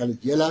see the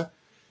colored yellow.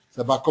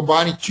 So by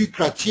combining 2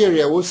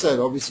 criteria also, it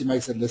obviously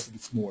makes the list a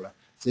bit smaller.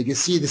 So you can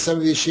see that some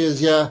of these shares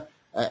here,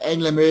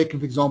 Anglo American,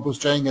 for example, is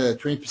trading at a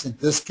 20%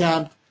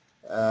 discount.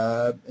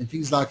 And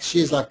things like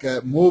shares like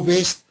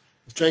Morvest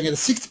is trading at a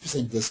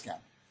 60%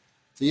 discount.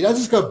 So you don't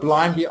just go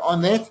blindly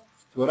on that.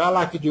 So what I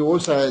like to do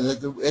also,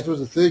 that was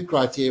the third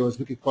criteria, was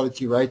look at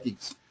quality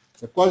ratings.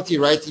 So quality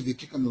rating, if you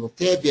click on the little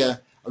tab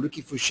here, I'm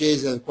looking for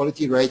shares that have a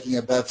quality rating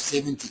above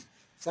 70.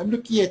 So I'm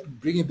looking at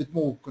bringing a bit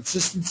more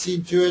consistency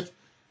into it.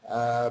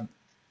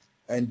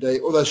 And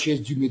all those shares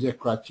do meet that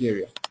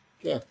criteria.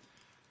 Okay.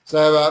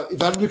 So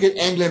if I look at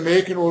Anglo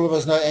American, all of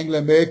us know Anglo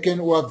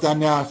American. What I've done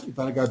now, if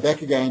I go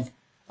back again,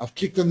 I've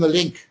clicked on the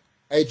link,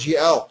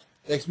 AGL.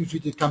 It takes me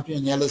through to company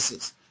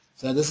analysis.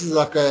 So this is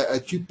like a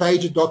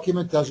 2-page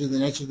document, tells you the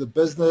nature of the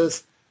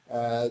business,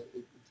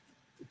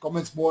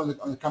 comments more on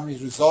the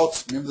company's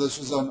results. Remember, this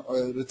was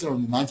written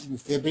on the 19th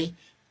of February,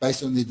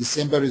 based on the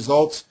December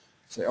results.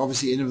 So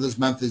obviously, end of this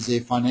month is the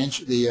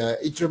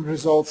interim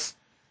results.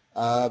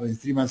 In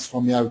 3 months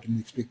from now, we can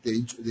expect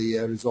the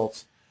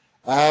results.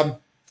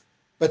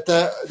 But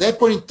at that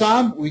point in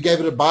time, we gave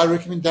it a buy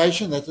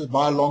recommendation. That was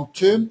buy long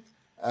term.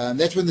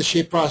 That's when the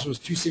share price was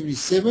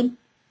 277.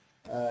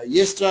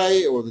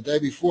 Yesterday or the day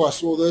before I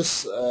saw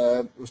this,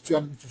 it was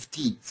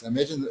 215. So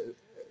imagine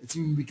it's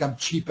even become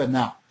cheaper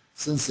now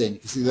since then. You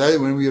can see that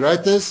when we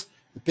wrote this,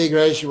 the PEG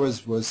ratio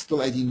was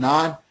still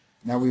 89.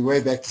 Now we're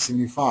way back to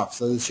 75.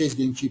 So the share's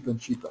getting cheaper and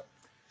cheaper.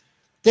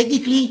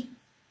 Technically,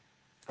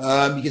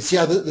 you can see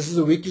how this is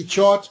a weekly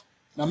chart.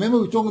 Now remember,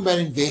 we're talking about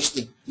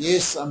investing.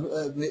 Yes, I'm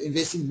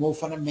investing more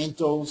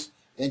fundamentals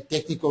than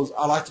technicals.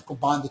 I like to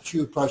combine the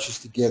 2 approaches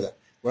together,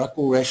 what I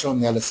call rational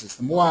analysis.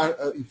 The more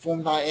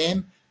informed I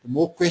am, the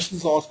more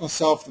questions I ask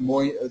myself,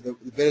 the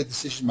better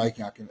decision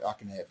making I can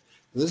have.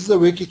 This is a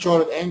weekly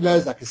chart of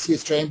Anglos. I can see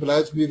it's trading below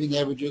its moving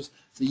averages.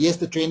 So yes,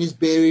 the trend is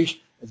bearish.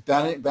 It's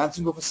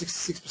bouncing off a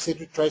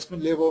 66%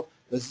 retracement level.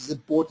 This is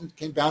important.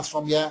 Can bounce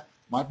from here.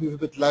 Might move a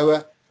bit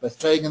lower, but it's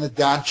trading in the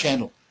down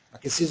channel. I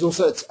can see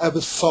also it's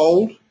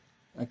oversold.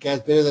 Okay,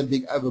 it's better than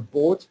being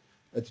overbought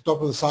at the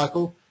top of the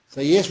cycle.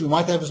 So yes, we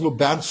might have this little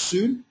bounce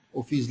soon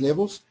off these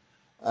levels.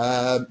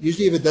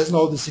 Usually if it doesn't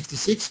hold the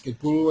 66, it can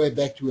pull all the way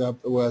back to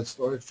where it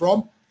started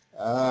from.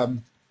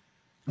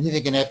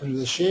 Anything can happen with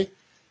the share.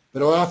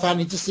 But what I found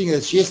interesting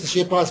is, yes, the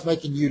share price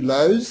making new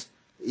lows.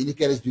 The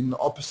indicator is doing the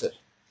opposite.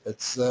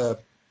 It's what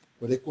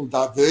they call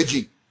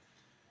diverging.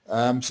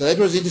 So that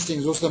was interesting.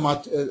 It's also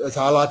it's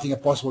highlighting a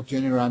possible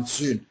turnaround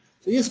soon.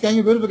 So yes, going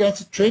a bit of against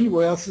the trend.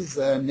 Where else is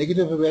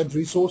negative around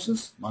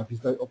resources? Might be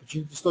the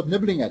opportunity to start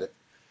nibbling at it.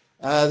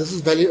 This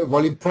is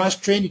volume price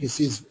trend. You can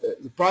see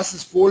the price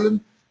has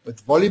fallen, but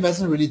volume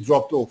hasn't really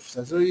dropped off.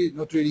 So it's really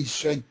not really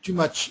showing too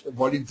much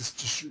volume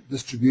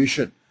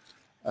distribution.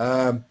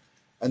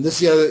 And this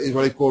here is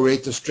what I call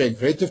relative strength.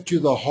 Relative to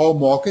the whole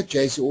market,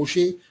 JSE All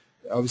Share,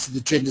 obviously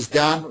the trend is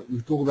down. We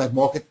talk about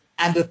market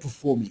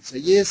underperforming. So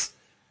yes,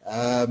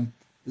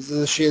 this is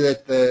a share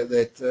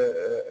that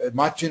it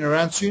might turn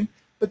around soon,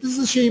 but this is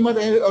a share you might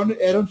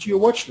add on to your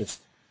watch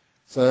list.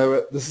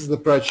 So this is the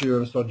approach you're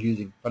going to start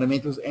using,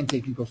 fundamentals and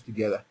technicals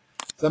together.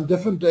 Some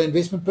different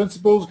investment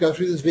principles, go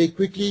through this very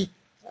quickly.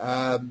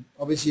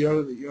 Obviously,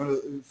 you're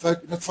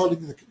not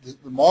following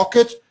the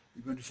market,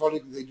 you're going to follow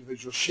the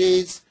individual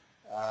shares.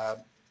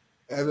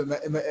 Have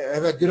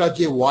a good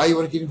idea why you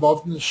want to get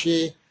involved in the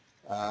share.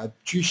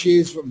 Choose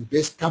shares from the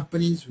best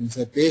companies. When you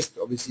say best,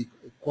 obviously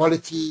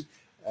quality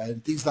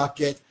and things like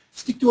that.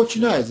 Stick to what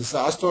you know. So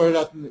I started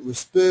out with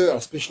Spur. I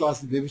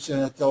specialized in the beverage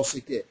and hotel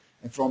sector,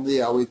 and from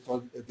there I went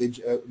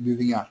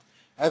moving out.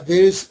 I have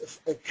various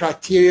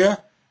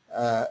criteria,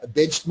 a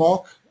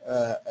benchmark,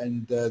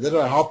 and that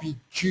will help you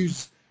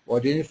choose or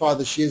identify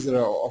the shares that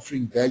are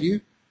offering value.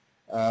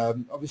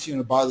 Obviously, you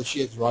want to buy the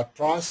share at the right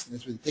price. And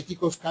that's where the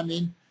technicals come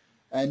in.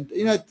 And,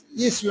 you know,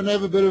 yes, you want to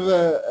have a bit of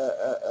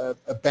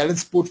a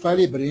balanced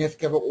portfolio, but you have to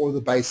cover all the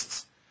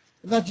bases.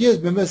 And that, yes,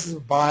 remember, this is a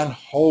buy and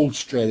hold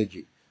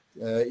strategy.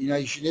 You know,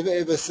 you should never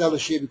ever sell a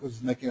share because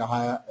it's making a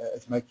higher,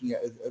 it's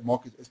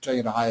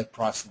trading at a higher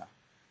price now.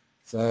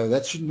 So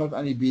that should not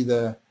only be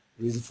the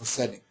reason for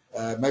selling.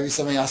 Maybe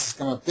something else has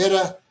come up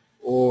better,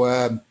 or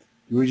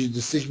your original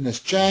decision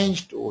has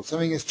changed, or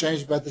something has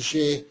changed about the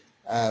share.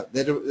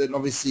 Then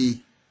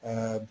obviously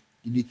you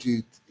need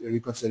to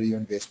reconsider your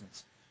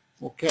investments.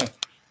 Okay.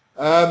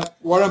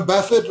 Warren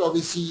Buffett,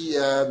 obviously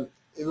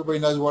everybody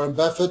knows Warren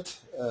Buffett.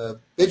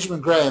 Benjamin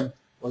Graham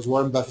was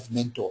Warren Buffett's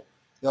mentor.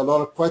 There are a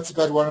lot of quotes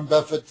about Warren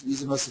Buffett.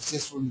 He's the most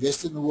successful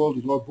investor in the world.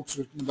 There's a lot of books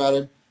written about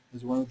him.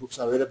 There's one of the books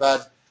I read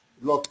about.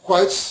 A lot of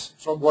quotes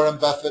from Warren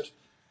Buffett.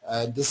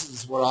 And this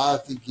is what I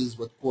think is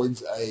what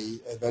coins a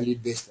value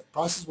investor.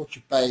 Price is what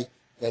you pay,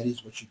 value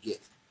is what you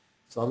get.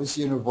 So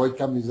obviously you want to avoid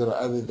companies that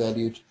are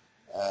overvalued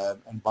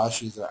and buy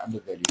shares that are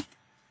undervalued.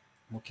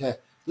 Okay,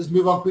 let's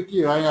move on quickly.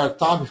 We're running out of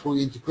time before we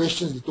get into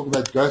questions. We talk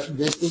about growth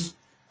investing.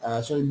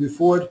 So we move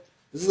forward.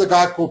 This is a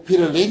guy called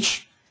Peter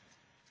Lynch.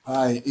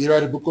 He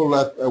wrote a book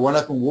called One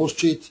Up on Wall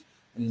Street,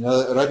 and he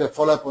wrote a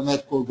follow-up on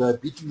that called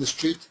Beating the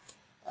Street.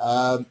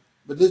 But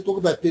let's talk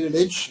about Peter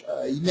Lynch.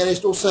 He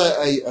managed also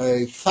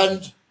a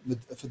fund,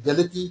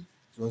 Fidelity.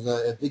 It was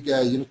a big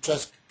unit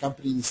trust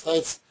company in the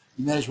States.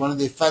 He managed one of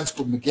their funds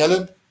called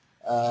Magellan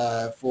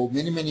for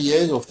many, many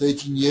years, or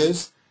 13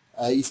 years.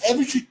 His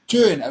average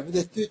return over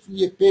that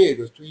 13-year period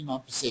was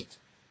 29%. If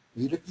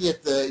you're looking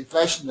at the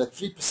inflation at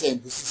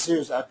 3%, this is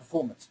serious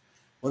outperformance.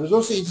 What is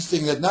also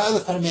interesting that no other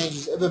fund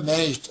managers ever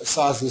managed a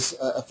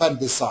fund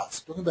this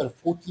size. We're talking about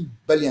a $14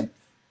 billion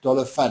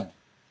fund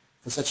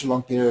for such a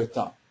long period of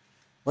time.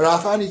 What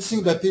I found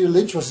interesting about Peter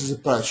Lynch was his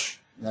approach.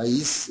 You know,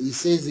 he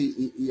says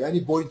he only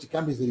bought into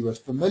companies that he was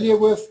familiar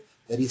with,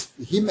 that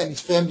him and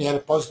his family had a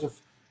positive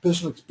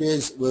personal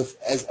experience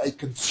with as a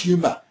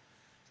consumer.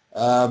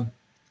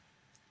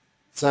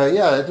 So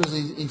yeah, that was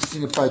an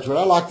interesting approach. What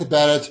I liked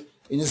about it,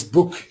 in his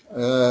book,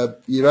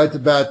 he wrote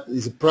about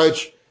his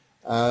approach.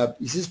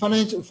 He says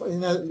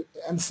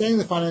understanding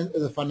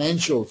the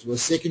financials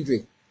was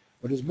secondary.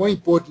 What was more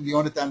important, you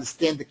wanted to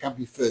understand the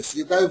company first. So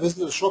you go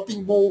visit a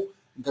shopping mall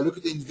and go look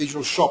at the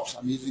individual shops.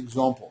 I'm using an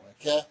example.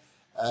 Okay,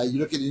 you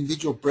look at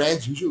individual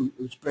brands,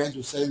 which brands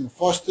were selling the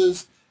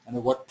fastest and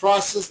at what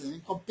prices, and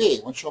then compare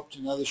one shop to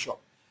another shop.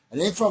 And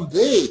then from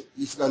there, you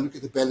used to go look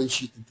at the balance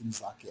sheet and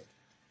things like that.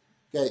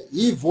 Okay,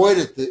 he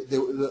avoided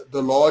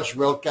the large,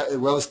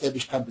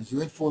 well-established companies. He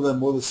went for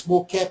the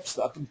small caps,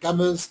 the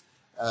up-and-comers,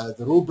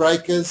 the rule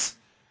breakers,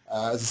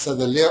 as I said,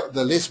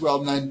 the less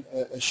well-known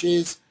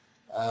shares.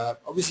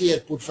 Obviously, he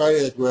had a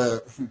portfolio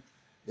that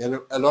he had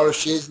a lot of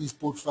shares in his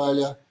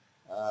portfolio,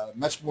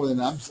 much more than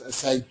I'm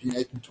saying, between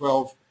 8 and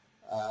 12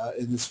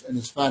 in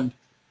his fund.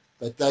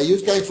 But he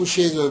was going for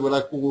shares of what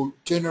I call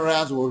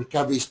turnarounds or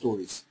recovery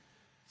stories.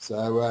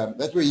 So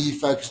that's where he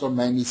focused on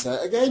mainly. So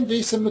again,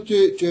 very similar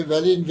to a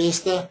value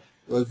investor.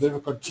 He was a bit of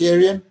a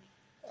contrarian.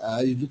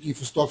 He's looking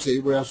for stocks that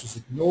everybody else was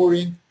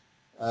ignoring.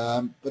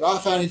 But I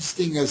found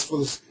interesting as for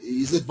this,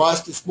 his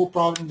advice to a small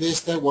private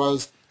investor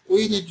was, all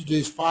you need to do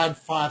is find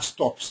 5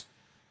 stocks.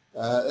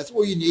 That's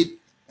all you need,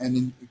 and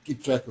then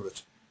keep track of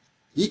it.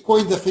 He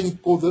coined the thing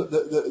called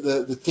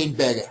the 10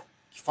 bagger.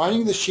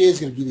 Finding the share is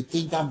going to give you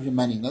 10 times your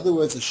money. In other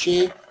words, a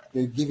share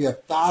will give you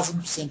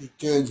 1,000%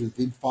 returns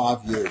within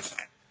 5 years.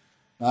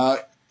 Now,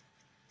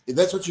 if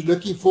that's what you're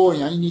looking for and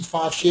you only need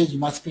 5 shares, you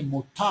might spend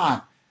more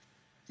time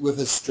with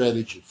this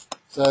strategy.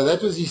 So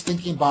that was his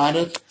thinking behind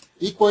it.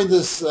 He coined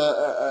this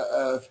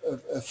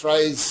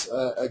phrase,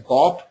 a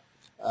GARP.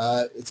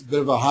 It's a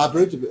bit of a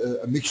hybrid,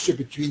 a mixture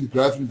between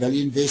growth and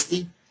value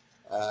investing.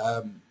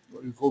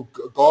 What we call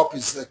GARP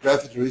is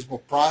growth at a reasonable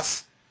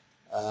price.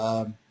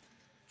 You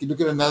can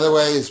look at another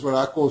way is what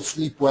I call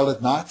sleep well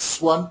at night,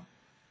 SWAN.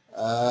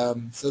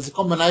 So it's a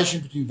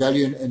combination between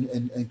value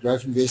and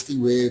growth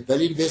investing, where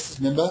value investors,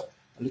 remember,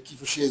 are looking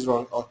for shares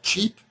that are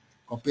cheap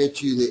compared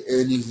to the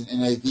earnings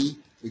and NAV.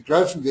 The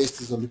growth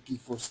investors are looking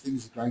for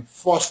things that are growing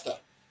faster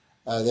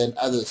than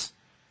others.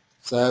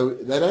 So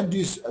they don't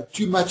do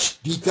too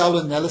much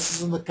detailed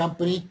analysis on the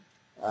company.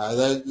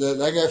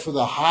 They go for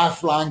the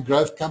high-flying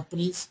growth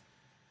companies.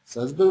 So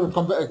there's a bit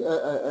of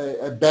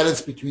a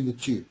balance between the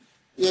two.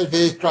 Yeah,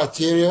 various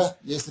criteria.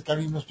 Yes, the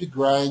company must be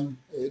growing.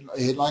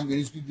 Headline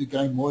earnings must be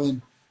growing more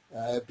than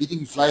beating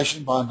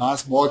inflation by a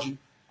nice margin.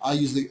 I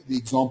use the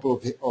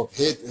example of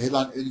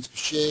headline earnings per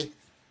share.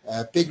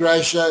 PEG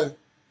ratio,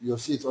 you'll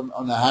see it on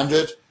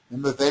 100.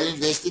 Remember, value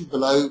investing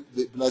below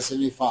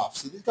 75.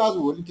 So these guys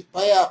are willing to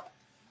pay up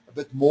a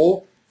bit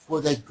more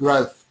for that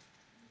growth.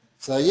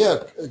 So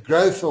yeah,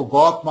 growth or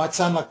GARP might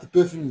sound like the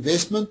perfect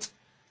investment,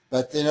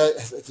 but you know,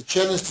 it's a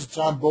challenge to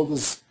try and build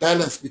this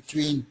balance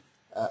between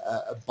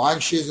buying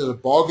shares at a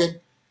bargain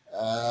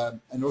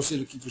and also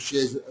looking for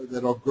shares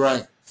that are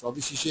growing. So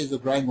obviously shares that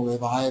are growing will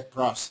have a higher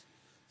price.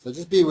 So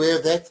just be aware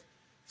of that.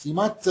 So you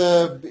might,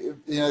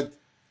 you know,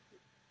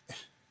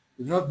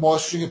 if you're not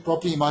mastering it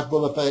properly, you might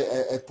build up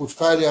a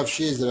portfolio of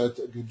shares that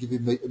will give you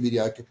a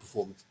mediocre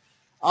performance.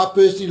 I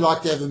personally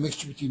like to have a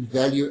mixture between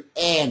value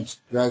and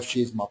growth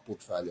shares in my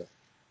portfolio.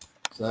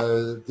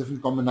 So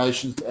different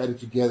combinations to add it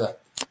together.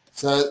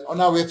 So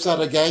on our website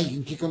again, you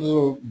can click on the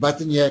little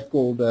button here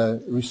called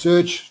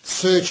Research,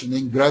 Search, and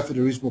then Growth at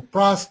a Reasonable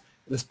Price.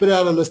 It'll spit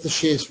out a list of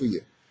shares for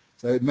you.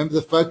 So remember,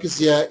 the focus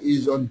here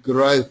is on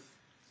growth.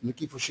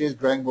 Looking for shares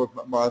growing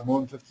by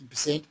more than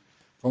 15%.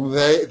 From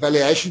a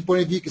valuation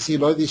point of view, you can see a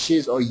lot of these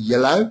shares are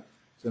yellow.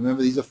 So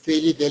remember, these are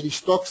fairly valued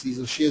stocks. These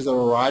are shares that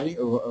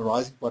are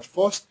rising quite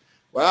fast.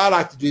 What I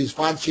like to do is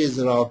find shares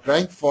that are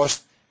growing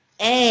fast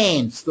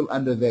and still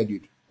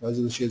undervalued. Those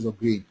are the shares of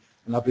green.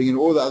 And I bring in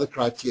all the other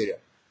criteria.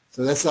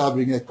 So that's how I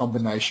bring that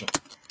combination.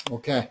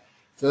 Okay.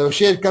 So the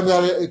share comes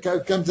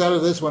out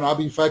of this one I've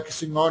been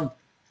focusing on.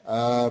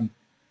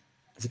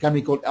 It's a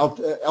company called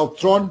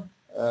Altron.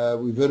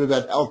 We've heard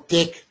about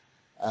Altec.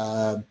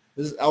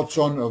 This is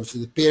Altron,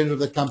 obviously the parent of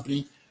the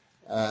company.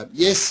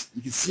 Yes,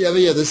 you can see over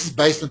here, this is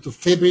based until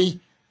February.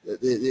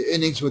 The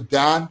earnings were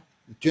down.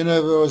 The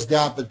turnover was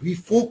down. But we're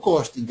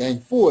forecasting going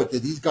forward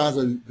that these guys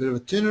are a bit of a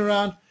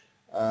turnaround.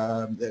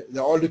 They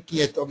are looking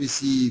at,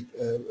 obviously,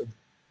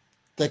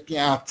 taking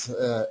out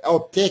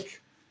Altec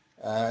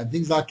and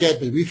things like that.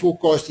 But we're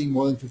forecasting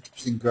more than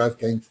 50% growth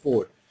going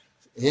forward.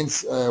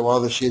 Hence, why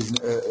the shares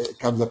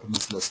comes up on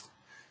this list.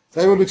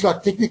 So what it looks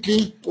like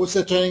technically,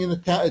 also trading in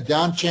the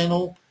down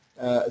channel.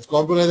 It's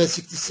gone below that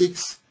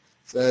 66,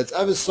 so it's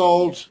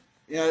oversold.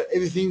 You know,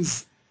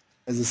 everything's,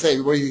 as I say,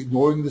 everybody's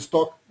ignoring the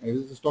stock. Maybe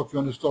there's a stock you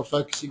want to start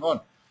focusing on.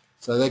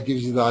 So that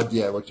gives you the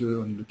idea what you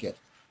want to look at.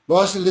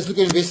 Lastly, let's look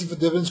at investing for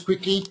dividends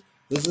quickly.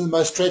 This is the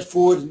most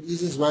straightforward and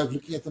easiest way of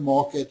looking at the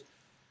market.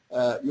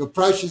 Your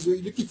approach is, you're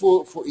looking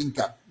for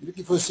income. You're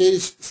looking for a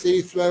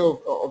steady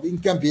flow of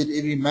income, be it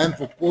every month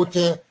or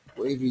quarter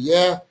or every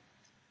year.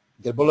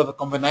 Get a bit of a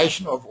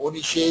combination of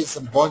ordinary shares,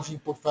 some bonds in your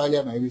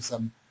portfolio, maybe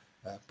some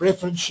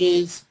preference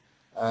shares.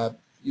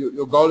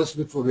 Your goal is to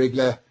look for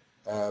regular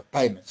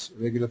payments,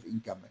 regular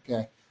income.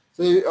 Okay,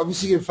 so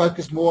obviously you can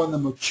focus more on the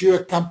mature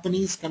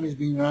companies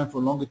being around for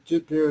a longer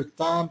period of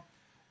time.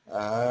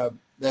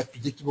 They have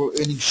predictable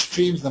earning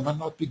streams. They might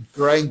not be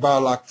growing by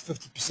like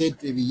 50%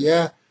 every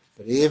year,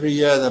 but every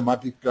year they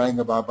might be growing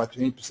about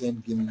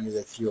 20%, giving you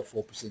that 3 or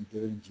 4%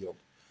 dividend yield.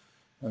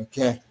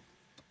 Okay.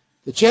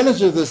 The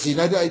challenge of this, you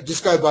know, don't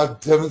just go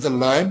about dividends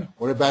alone.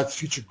 What about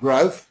future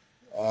growth?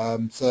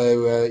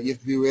 So you have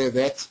to be aware of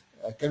that.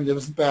 Company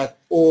doesn't pay out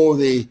all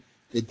the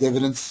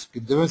dividends.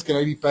 Dividends can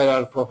only be paid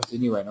out of profits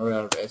anyway, not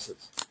out of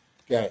assets.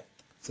 Okay.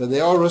 So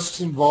there are risks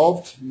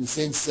involved in the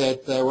sense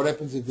that what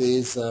happens if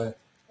there's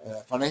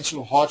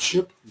financial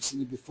hardship. We've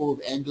seen it before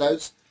with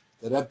Anglos.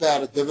 They don't pay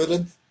out a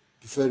dividend.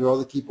 Prefer to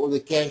rather keep all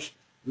their cash,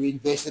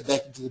 reinvest it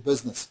back into the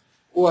business.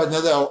 Or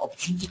another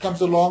opportunity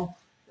comes along.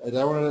 They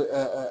don't want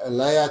to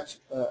lay out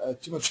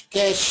too much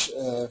cash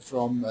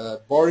from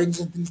borrowings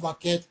and things like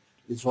that.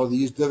 It's rather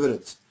use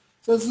dividends.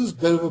 So this is a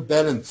bit of a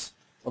balance.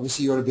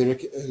 Obviously, you ought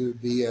to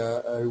be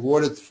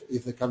rewarded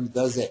if the company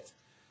does that.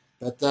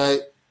 But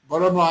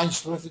bottom line, you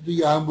still have to do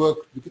your homework,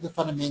 look at the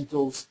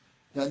fundamentals,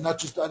 not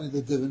just only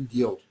the dividend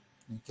yield.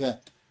 Okay.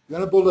 You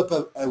want to build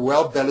up a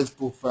well-balanced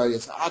portfolio.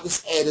 So I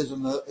just add as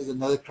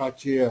another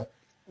criteria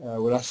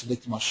when I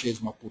select my shares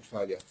in my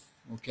portfolio.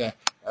 Okay,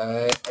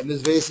 and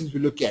there's various things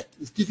we look at.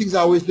 There's two things I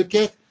always look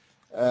at.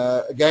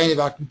 Again, if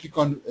I can click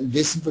on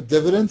investing for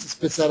dividends, it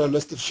spits out a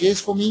list of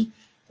shares for me.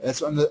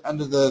 That's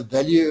under the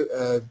value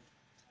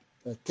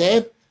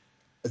tab.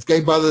 It's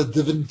going by the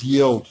dividend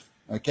yield.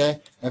 Okay.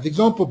 Now, for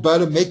example,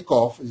 Bowler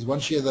Metcalf is one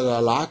share that I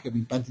like. I've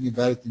been punting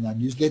about it in our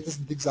newsletters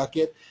and things like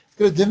that. It's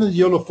got a dividend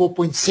yield of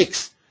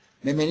 4.6.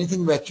 Remember,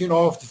 anything about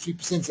 2.5 to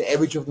 3% is the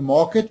average of the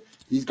market.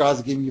 These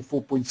guys are giving you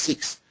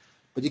 4.6.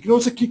 But you can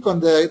also click on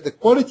the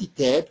quality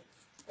tab,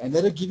 and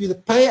that'll give you the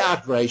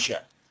payout ratio.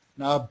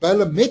 Now,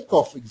 Bowler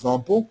Metcalf, for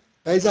example,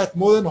 pays out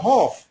more than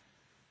half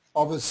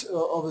of its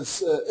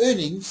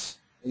earnings,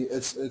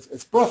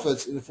 its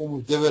profits, in the form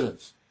of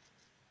dividends.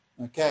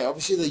 Okay,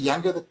 obviously the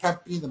younger the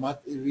company, they might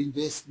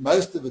reinvest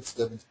most of its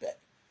dividends back.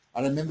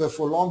 I remember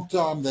for a long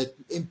time that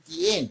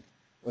MTN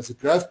was a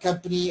growth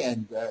company,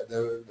 and they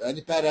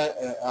only paid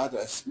out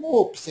a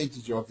small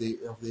percentage of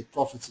their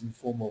profits in the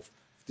form of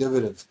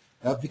dividends.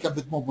 They've become a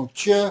bit more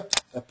mature,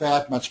 they pay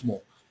out much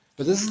more.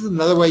 But this is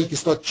another way you can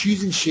start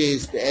choosing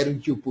shares to add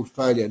into your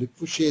portfolio. Look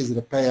for shares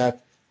that pay out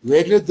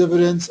regular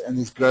dividends, and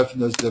there's growth in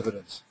those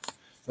dividends.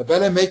 So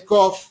Bowler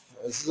Metcalf,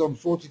 this is on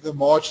 14th of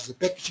March. It's a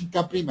packaging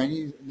company,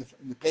 mainly in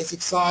the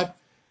plastic side.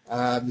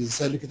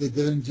 So look at the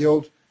dividend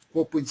yield,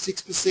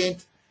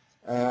 4.6%.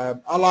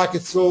 I like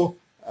it so.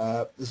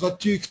 It's not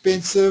too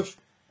expensive.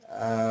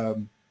 I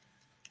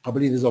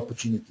believe there's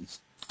opportunities.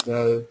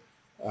 So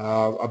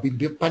I've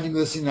been punting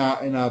this in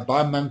a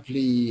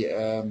bi-monthly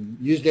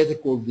newsletter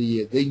called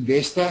the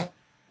Investor.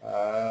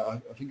 I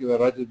think I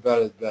wrote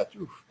about it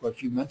quite a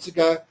few months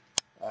ago.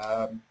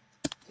 So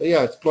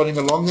yeah, it's plodding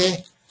along there.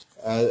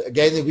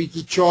 Again, the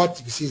weekly chart,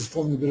 you can see it's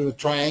forming a bit of a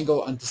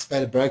triangle.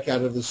 Anticipate a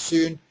breakout of this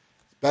soon.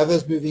 Above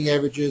those moving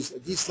averages,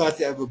 it is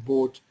slightly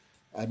overbought.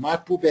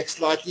 Might pull back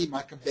slightly,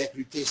 might come back,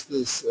 retest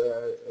this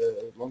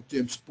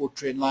long-term support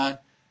trend line,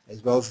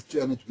 as well as the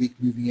 200-week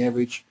moving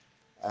average.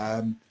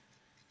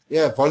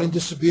 Yeah, volume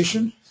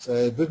distribution, so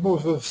a bit more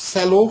of a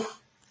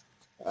sell-off.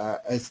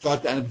 It's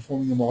slightly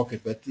underperforming the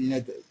market, but you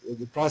know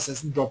the price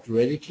hasn't dropped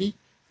radically.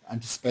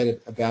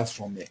 Anticipated a bounce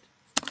from that.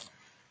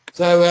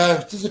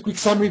 So just a quick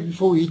summary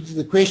before we get into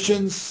the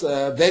questions.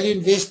 Value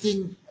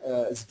investing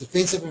is a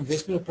defensive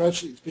investment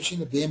approach, especially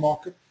in the bear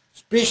market,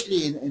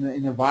 especially in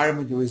an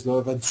environment where there's a lot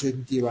of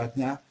uncertainty right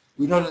now.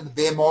 We're not in the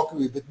bear market,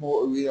 we're a bit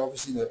more, we're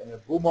obviously in a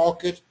bull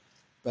market,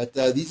 but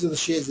these are the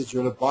shares that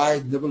you want to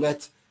buy, nibble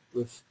at,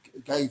 with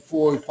going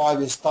 4 or 5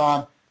 years'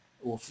 time,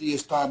 or 3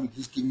 years' time, at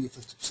least giving you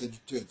 50%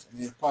 returns. And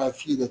there are quite a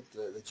few that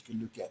you can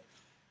look at.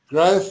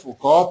 Growth, or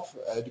GARP,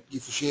 looking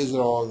for shares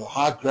that are the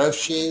high growth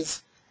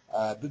shares,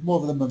 a bit more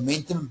of the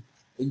momentum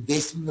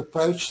investment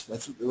approach.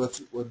 That's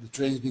what the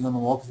trend has been on the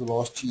market for the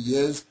last 2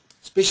 years,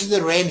 especially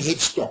the RAM hedge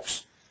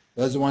stocks.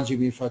 Those are the ones you've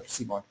been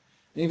focusing on.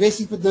 And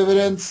investing for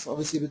dividends,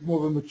 obviously a bit more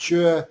of a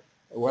mature,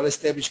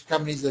 well-established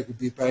companies that could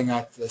be paying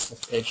out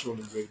substantial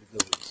and regular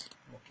dividends.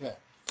 Okay.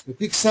 A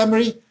quick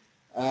summary.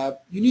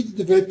 You need to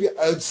develop your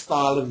own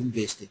style of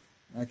investing.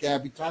 Okay,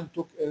 I've been trying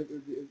to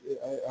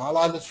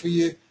highlight it for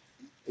you.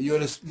 You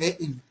want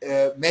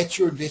to match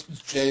your investment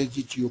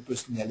strategy to your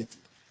personality.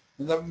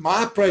 And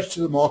my approach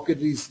to the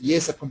market is,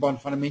 yes, I combine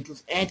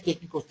fundamentals and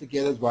technicals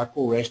together as what I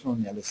call rational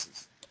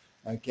analysis.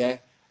 Okay,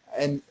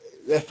 and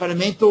the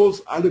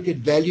fundamentals, I look at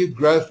value,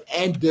 growth,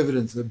 and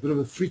dividends, a bit of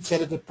a fruit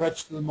salad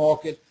approach to the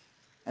market,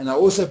 and I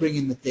also bring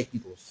in the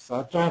technicals.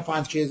 So I try and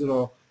find shares that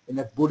are in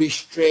a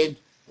bullish trend,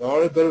 they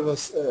are a bit of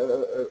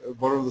a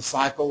bottom of the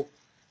cycle,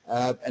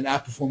 and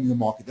outperforming the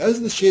market. Those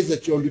are the shares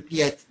that you're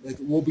looking at that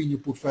will be in your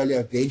portfolio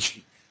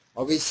eventually.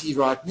 Obviously,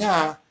 right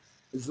now,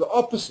 it's the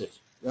opposite.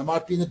 They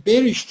might be in a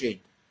bearish trend.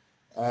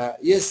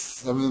 Yes,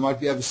 some of them might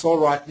be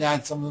oversold right now,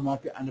 and some of them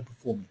might be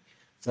underperforming.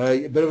 So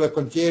a bit of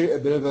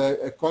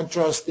a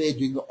contrast there,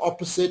 doing the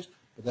opposite.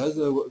 But those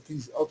are the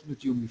things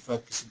ultimately you'll be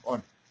focusing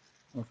on.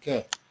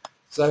 Okay.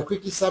 So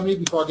quickly summary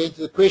before I get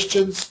into the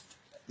questions.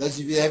 Those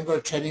of you that haven't got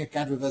a trading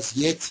account with us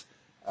yet,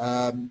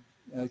 can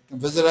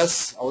visit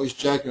us. I always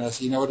joke and I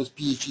say, you know what does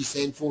PHG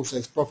stand for? So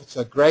it's profits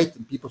are great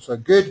and people so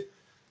good.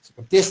 So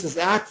come test us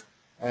out.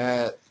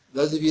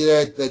 Those of you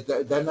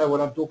that don't know what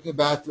I'm talking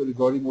about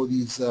regarding all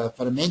these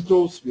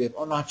fundamentals, we have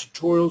online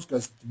tutorials,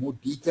 goes into more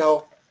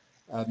detail,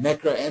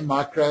 macro and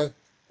micro,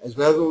 as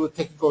well as all the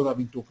technicals I've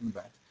been talking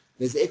about.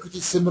 There's the equity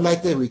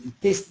simulator where you can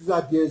test these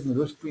ideas in a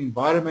risk-free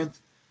environment,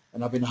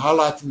 and I've been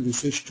highlighting the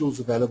research tools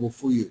available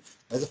for you.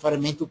 There's the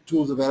fundamental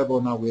tools available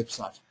on our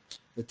website.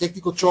 The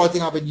technical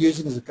charting I've been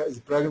using is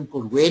a program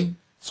called WEN.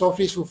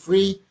 Software is for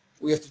free.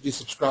 All you have to do is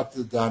subscribe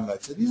to the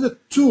download. So these are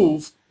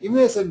tools, even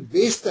as an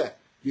investor,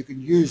 you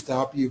can use to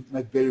help you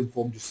make better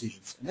informed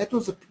decisions. And that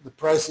was the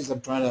process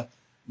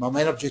my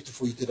main objective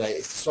for you today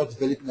is to start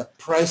developing a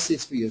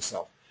process for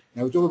yourself.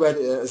 Now we talk about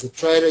as a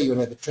trader, you want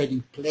to have a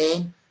trading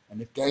plan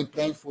and a game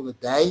plan for the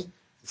day.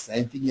 The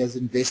same thing as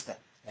an investor.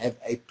 Have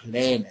a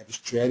plan, have a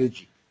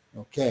strategy.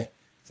 Okay.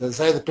 So as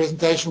I say, the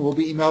presentation will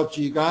be emailed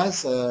to you guys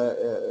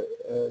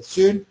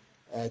soon,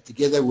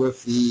 together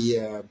with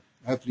the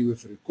hopefully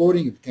with the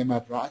recording, it came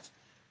out right.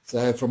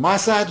 So from my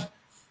side,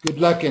 good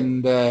luck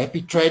and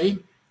happy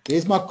trading.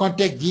 There's my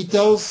contact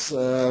details,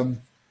 and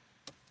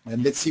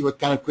let's see what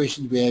kind of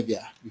questions we have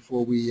here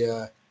before we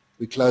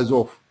close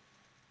off.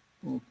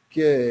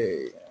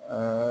 Okay.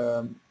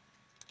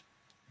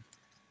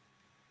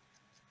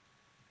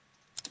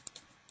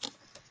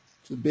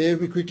 So bear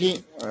with me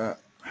quickly.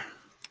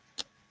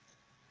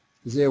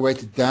 Is there a way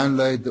to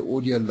download the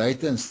audio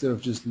later instead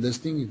of just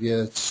listening if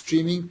you're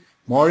streaming?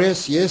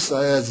 Marius, yes,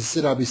 as I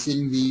said, I'll be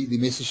sending the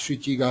message through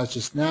to you guys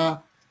just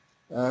now.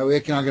 Where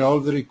can I get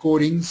hold of the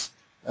recordings?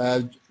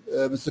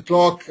 Mr.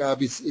 Clark,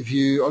 if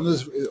you on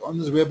this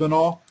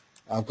webinar,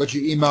 I've got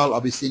your email.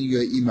 I'll be sending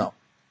you an email.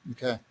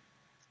 Okay.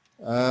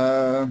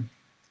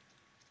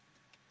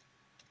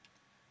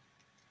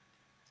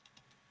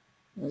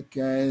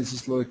 Okay, there's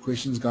just a lot of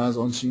questions, guys,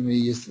 answering me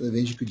yesterday.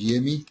 Eventually, could hear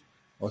me.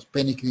 I was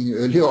panicking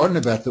earlier on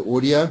about the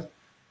audio.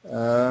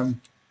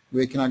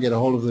 Where can I get a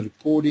hold of the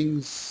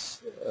recordings?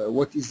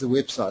 What is the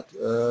website?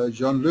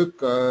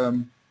 Jean-Luc,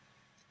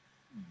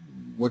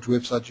 what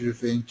website are you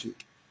referring to?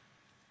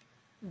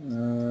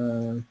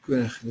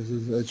 This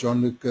is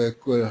Jean-Luc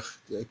Quirch.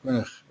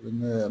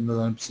 I'm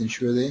not 100%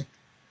 sure there.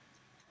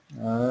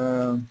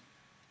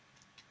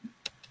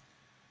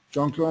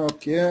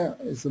 Jean-Claude, here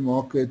is the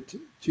market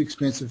too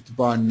expensive to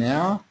buy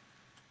now,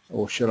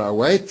 or should I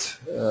wait?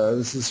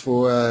 This is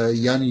for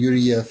Jan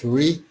Yuri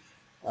Furi.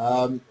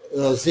 As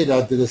I said,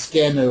 I did a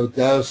scan a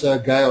day or so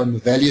ago on the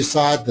value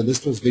side. The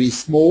list was very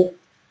small.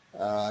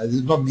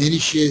 There's not many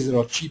shares that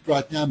are cheap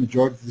right now.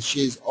 Majority of the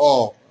shares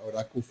are what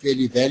I call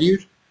fairly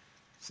valued.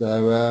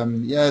 So,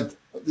 yeah,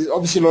 there's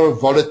obviously a lot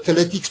of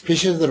volatility,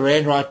 especially in the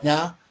rand right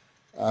now.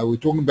 We're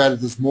talking about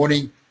it this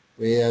morning,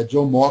 where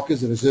John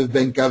Marcus, the Reserve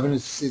Bank governor,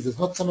 says it's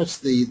not so much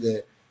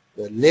the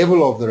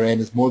level of the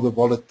rand, it's more the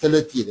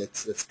volatility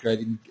that's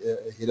creating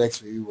headaches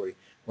for everybody.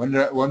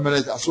 One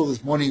minute, I saw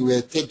this morning we're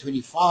at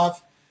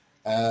 10.25.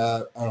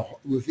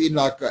 Within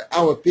like an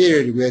hour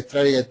period, we're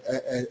trading at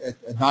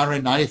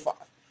 9.95.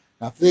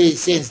 Now, 30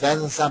 cents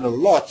doesn't sound a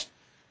lot,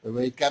 but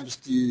when it comes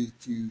to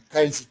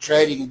currency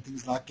trading and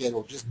things like that,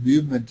 or just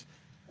movement,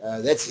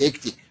 that's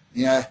hectic.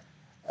 You know,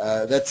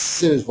 that's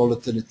serious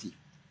volatility.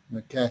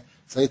 Okay,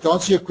 so to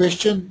answer your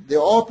question, there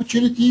are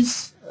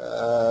opportunities,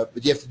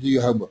 but you have to do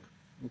your homework.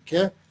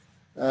 Okay,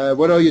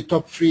 what are your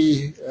top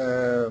 50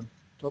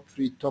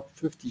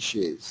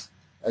 shares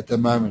at the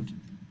moment?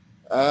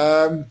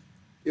 I'm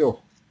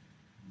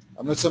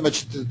not so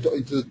much into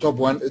the top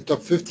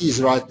 50s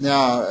right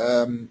now.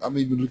 I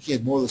mean, we're looking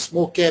at more of the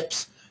small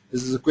caps.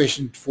 This is a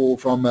question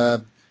from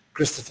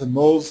Christopher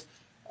Mills.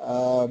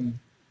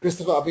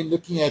 Christopher, I've been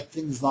looking at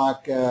things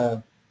like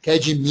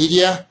KG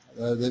Media.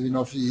 There's been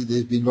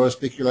a lot of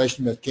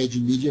speculation about KG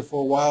Media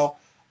for a while.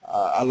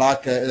 I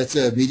like that's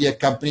a media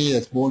company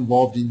that's more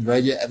involved in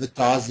radio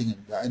advertising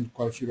and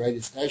quite a few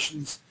radio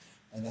stations.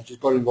 And I just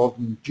got involved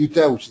in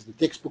Juta, which is the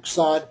textbook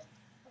side.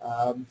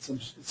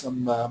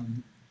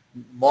 Some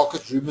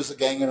market rumors are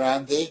going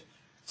around there.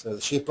 So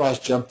the share price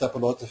jumped up a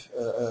lot.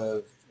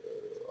 I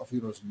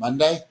think it was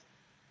Monday.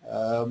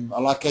 I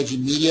like KG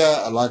Media.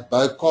 I like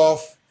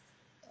Bokov.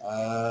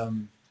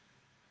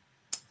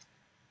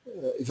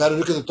 If I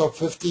look at the top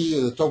 50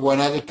 or the top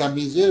 100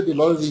 companies, there'll be a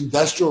lot of the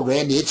industrial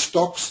rand hedge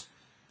stocks,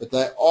 but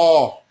they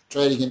are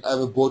trading in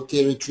overbought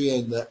territory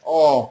and they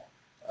are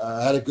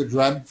had a good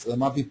run, so they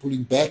might be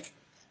pulling back.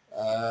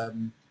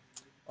 On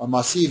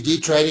my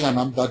CFD trading, and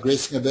I'm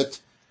digressing a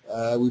bit,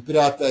 we put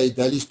out a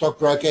daily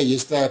stockbroker.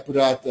 Yesterday I put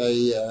out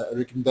a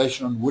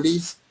recommendation on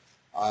Woolies.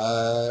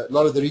 A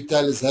lot of the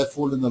retailers have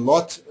fallen a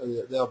lot.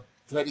 They are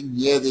trading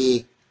near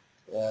their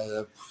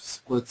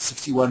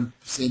 61%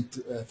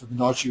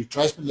 Fibonacci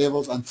retracement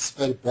levels,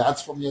 anticipated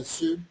bounce from here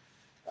soon.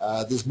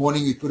 This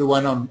morning we put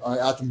one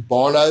out in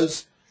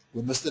Barlow's.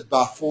 We missed it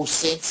by 4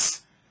 cents.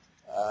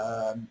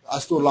 I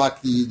still like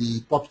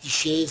the property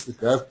shares, the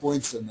Growth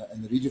Points and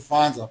the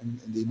Redefines. I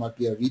think there might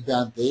be a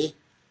rebound there.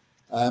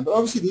 But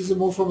obviously these are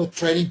more from a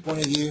trading point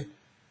of view.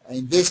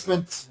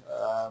 Investment,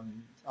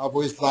 I've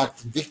always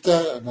liked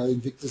Invicta. I know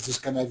Invicta's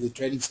just come out with a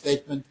trading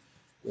statement.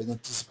 We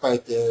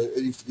anticipate their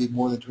earnings to be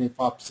more than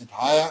 25%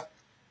 higher.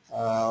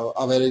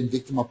 I've had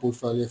Invicta in my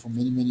portfolio for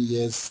many, many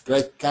years.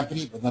 Great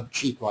company, but not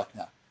cheap right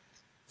now.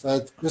 So,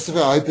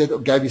 Christopher, I hope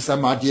that gave you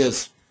some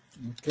ideas.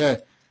 Okay.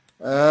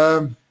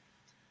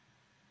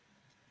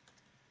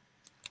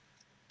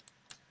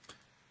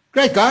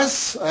 Great,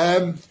 guys.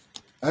 I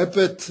hope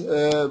it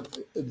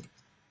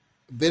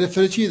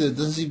benefited you. There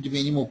doesn't seem to be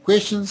any more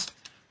questions.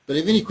 But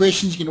if any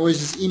questions, you can always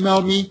just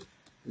email me.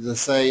 As I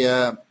say,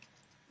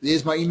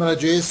 there's my email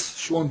address,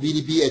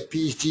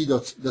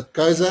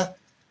 seanvdb@psg.coza.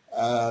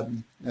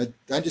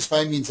 Don't just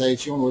phone me and say,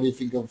 Sean, what do you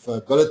think of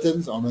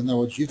bulletins? I want to know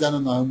what you've done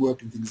on the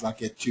homework and things like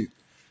that too.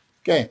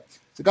 Okay.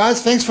 So,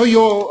 guys, thanks for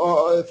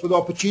for the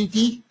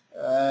opportunity.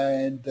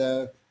 And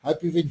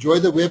hope you've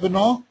enjoyed the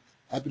webinar.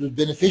 Hope it was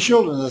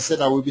beneficial. And as I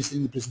said, I will be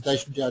sending the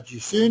presentation out to you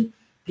soon.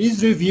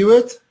 Please review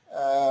it.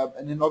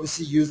 And then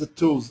obviously use the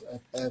tools.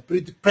 Put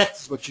into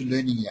practice what you're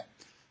learning here.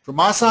 From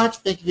my side,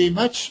 thank you very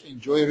much.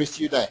 Enjoy the rest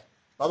of your day.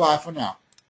 Bye-bye for now.